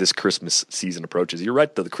as this Christmas season approaches. You're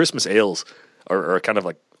right, though. The Christmas ales are kind of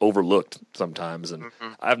like overlooked sometimes, and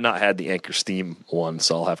I've not had the Anchor Steam one,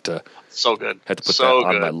 so I'll have to put that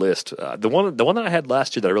on my list. The one that I had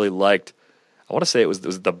last year that I really liked, I want to say it was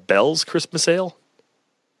the Bell's Christmas Ale.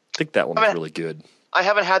 I think that one was really good. I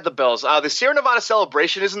haven't had the Bells. The Sierra Nevada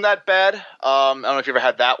Celebration isn't that bad. I don't know if you ever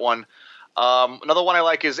had that one. Another one I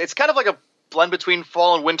like is it's kind of like a blend between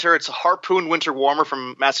fall and winter. It's a Harpoon Winter Warmer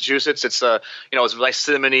from Massachusetts. It's it's a nice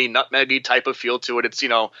cinnamony, nutmeggy type of feel to it. It's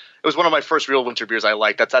it was one of my first real winter beers I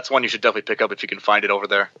liked. That's one you should definitely pick up if you can find it over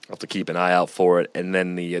there. I'll have to keep an eye out for it. And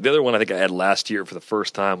then the other one I think I had last year for the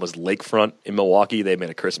first time was Lakefront in Milwaukee. They made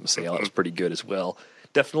a Christmas ale. It was pretty good as well.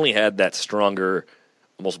 Definitely had that stronger,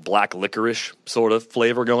 almost black licorice sort of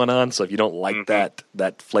flavor going on. So if you don't like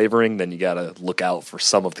that flavoring, then you got to look out for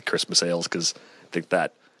some of the Christmas ales because I think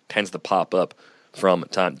that tends to pop up from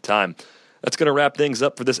time to time. That's going to wrap things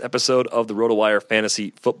up for this episode of the RotoWire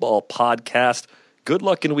Fantasy Football Podcast. Good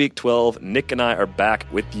luck in Week 12. Nick and I are back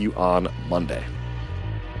with you on Monday.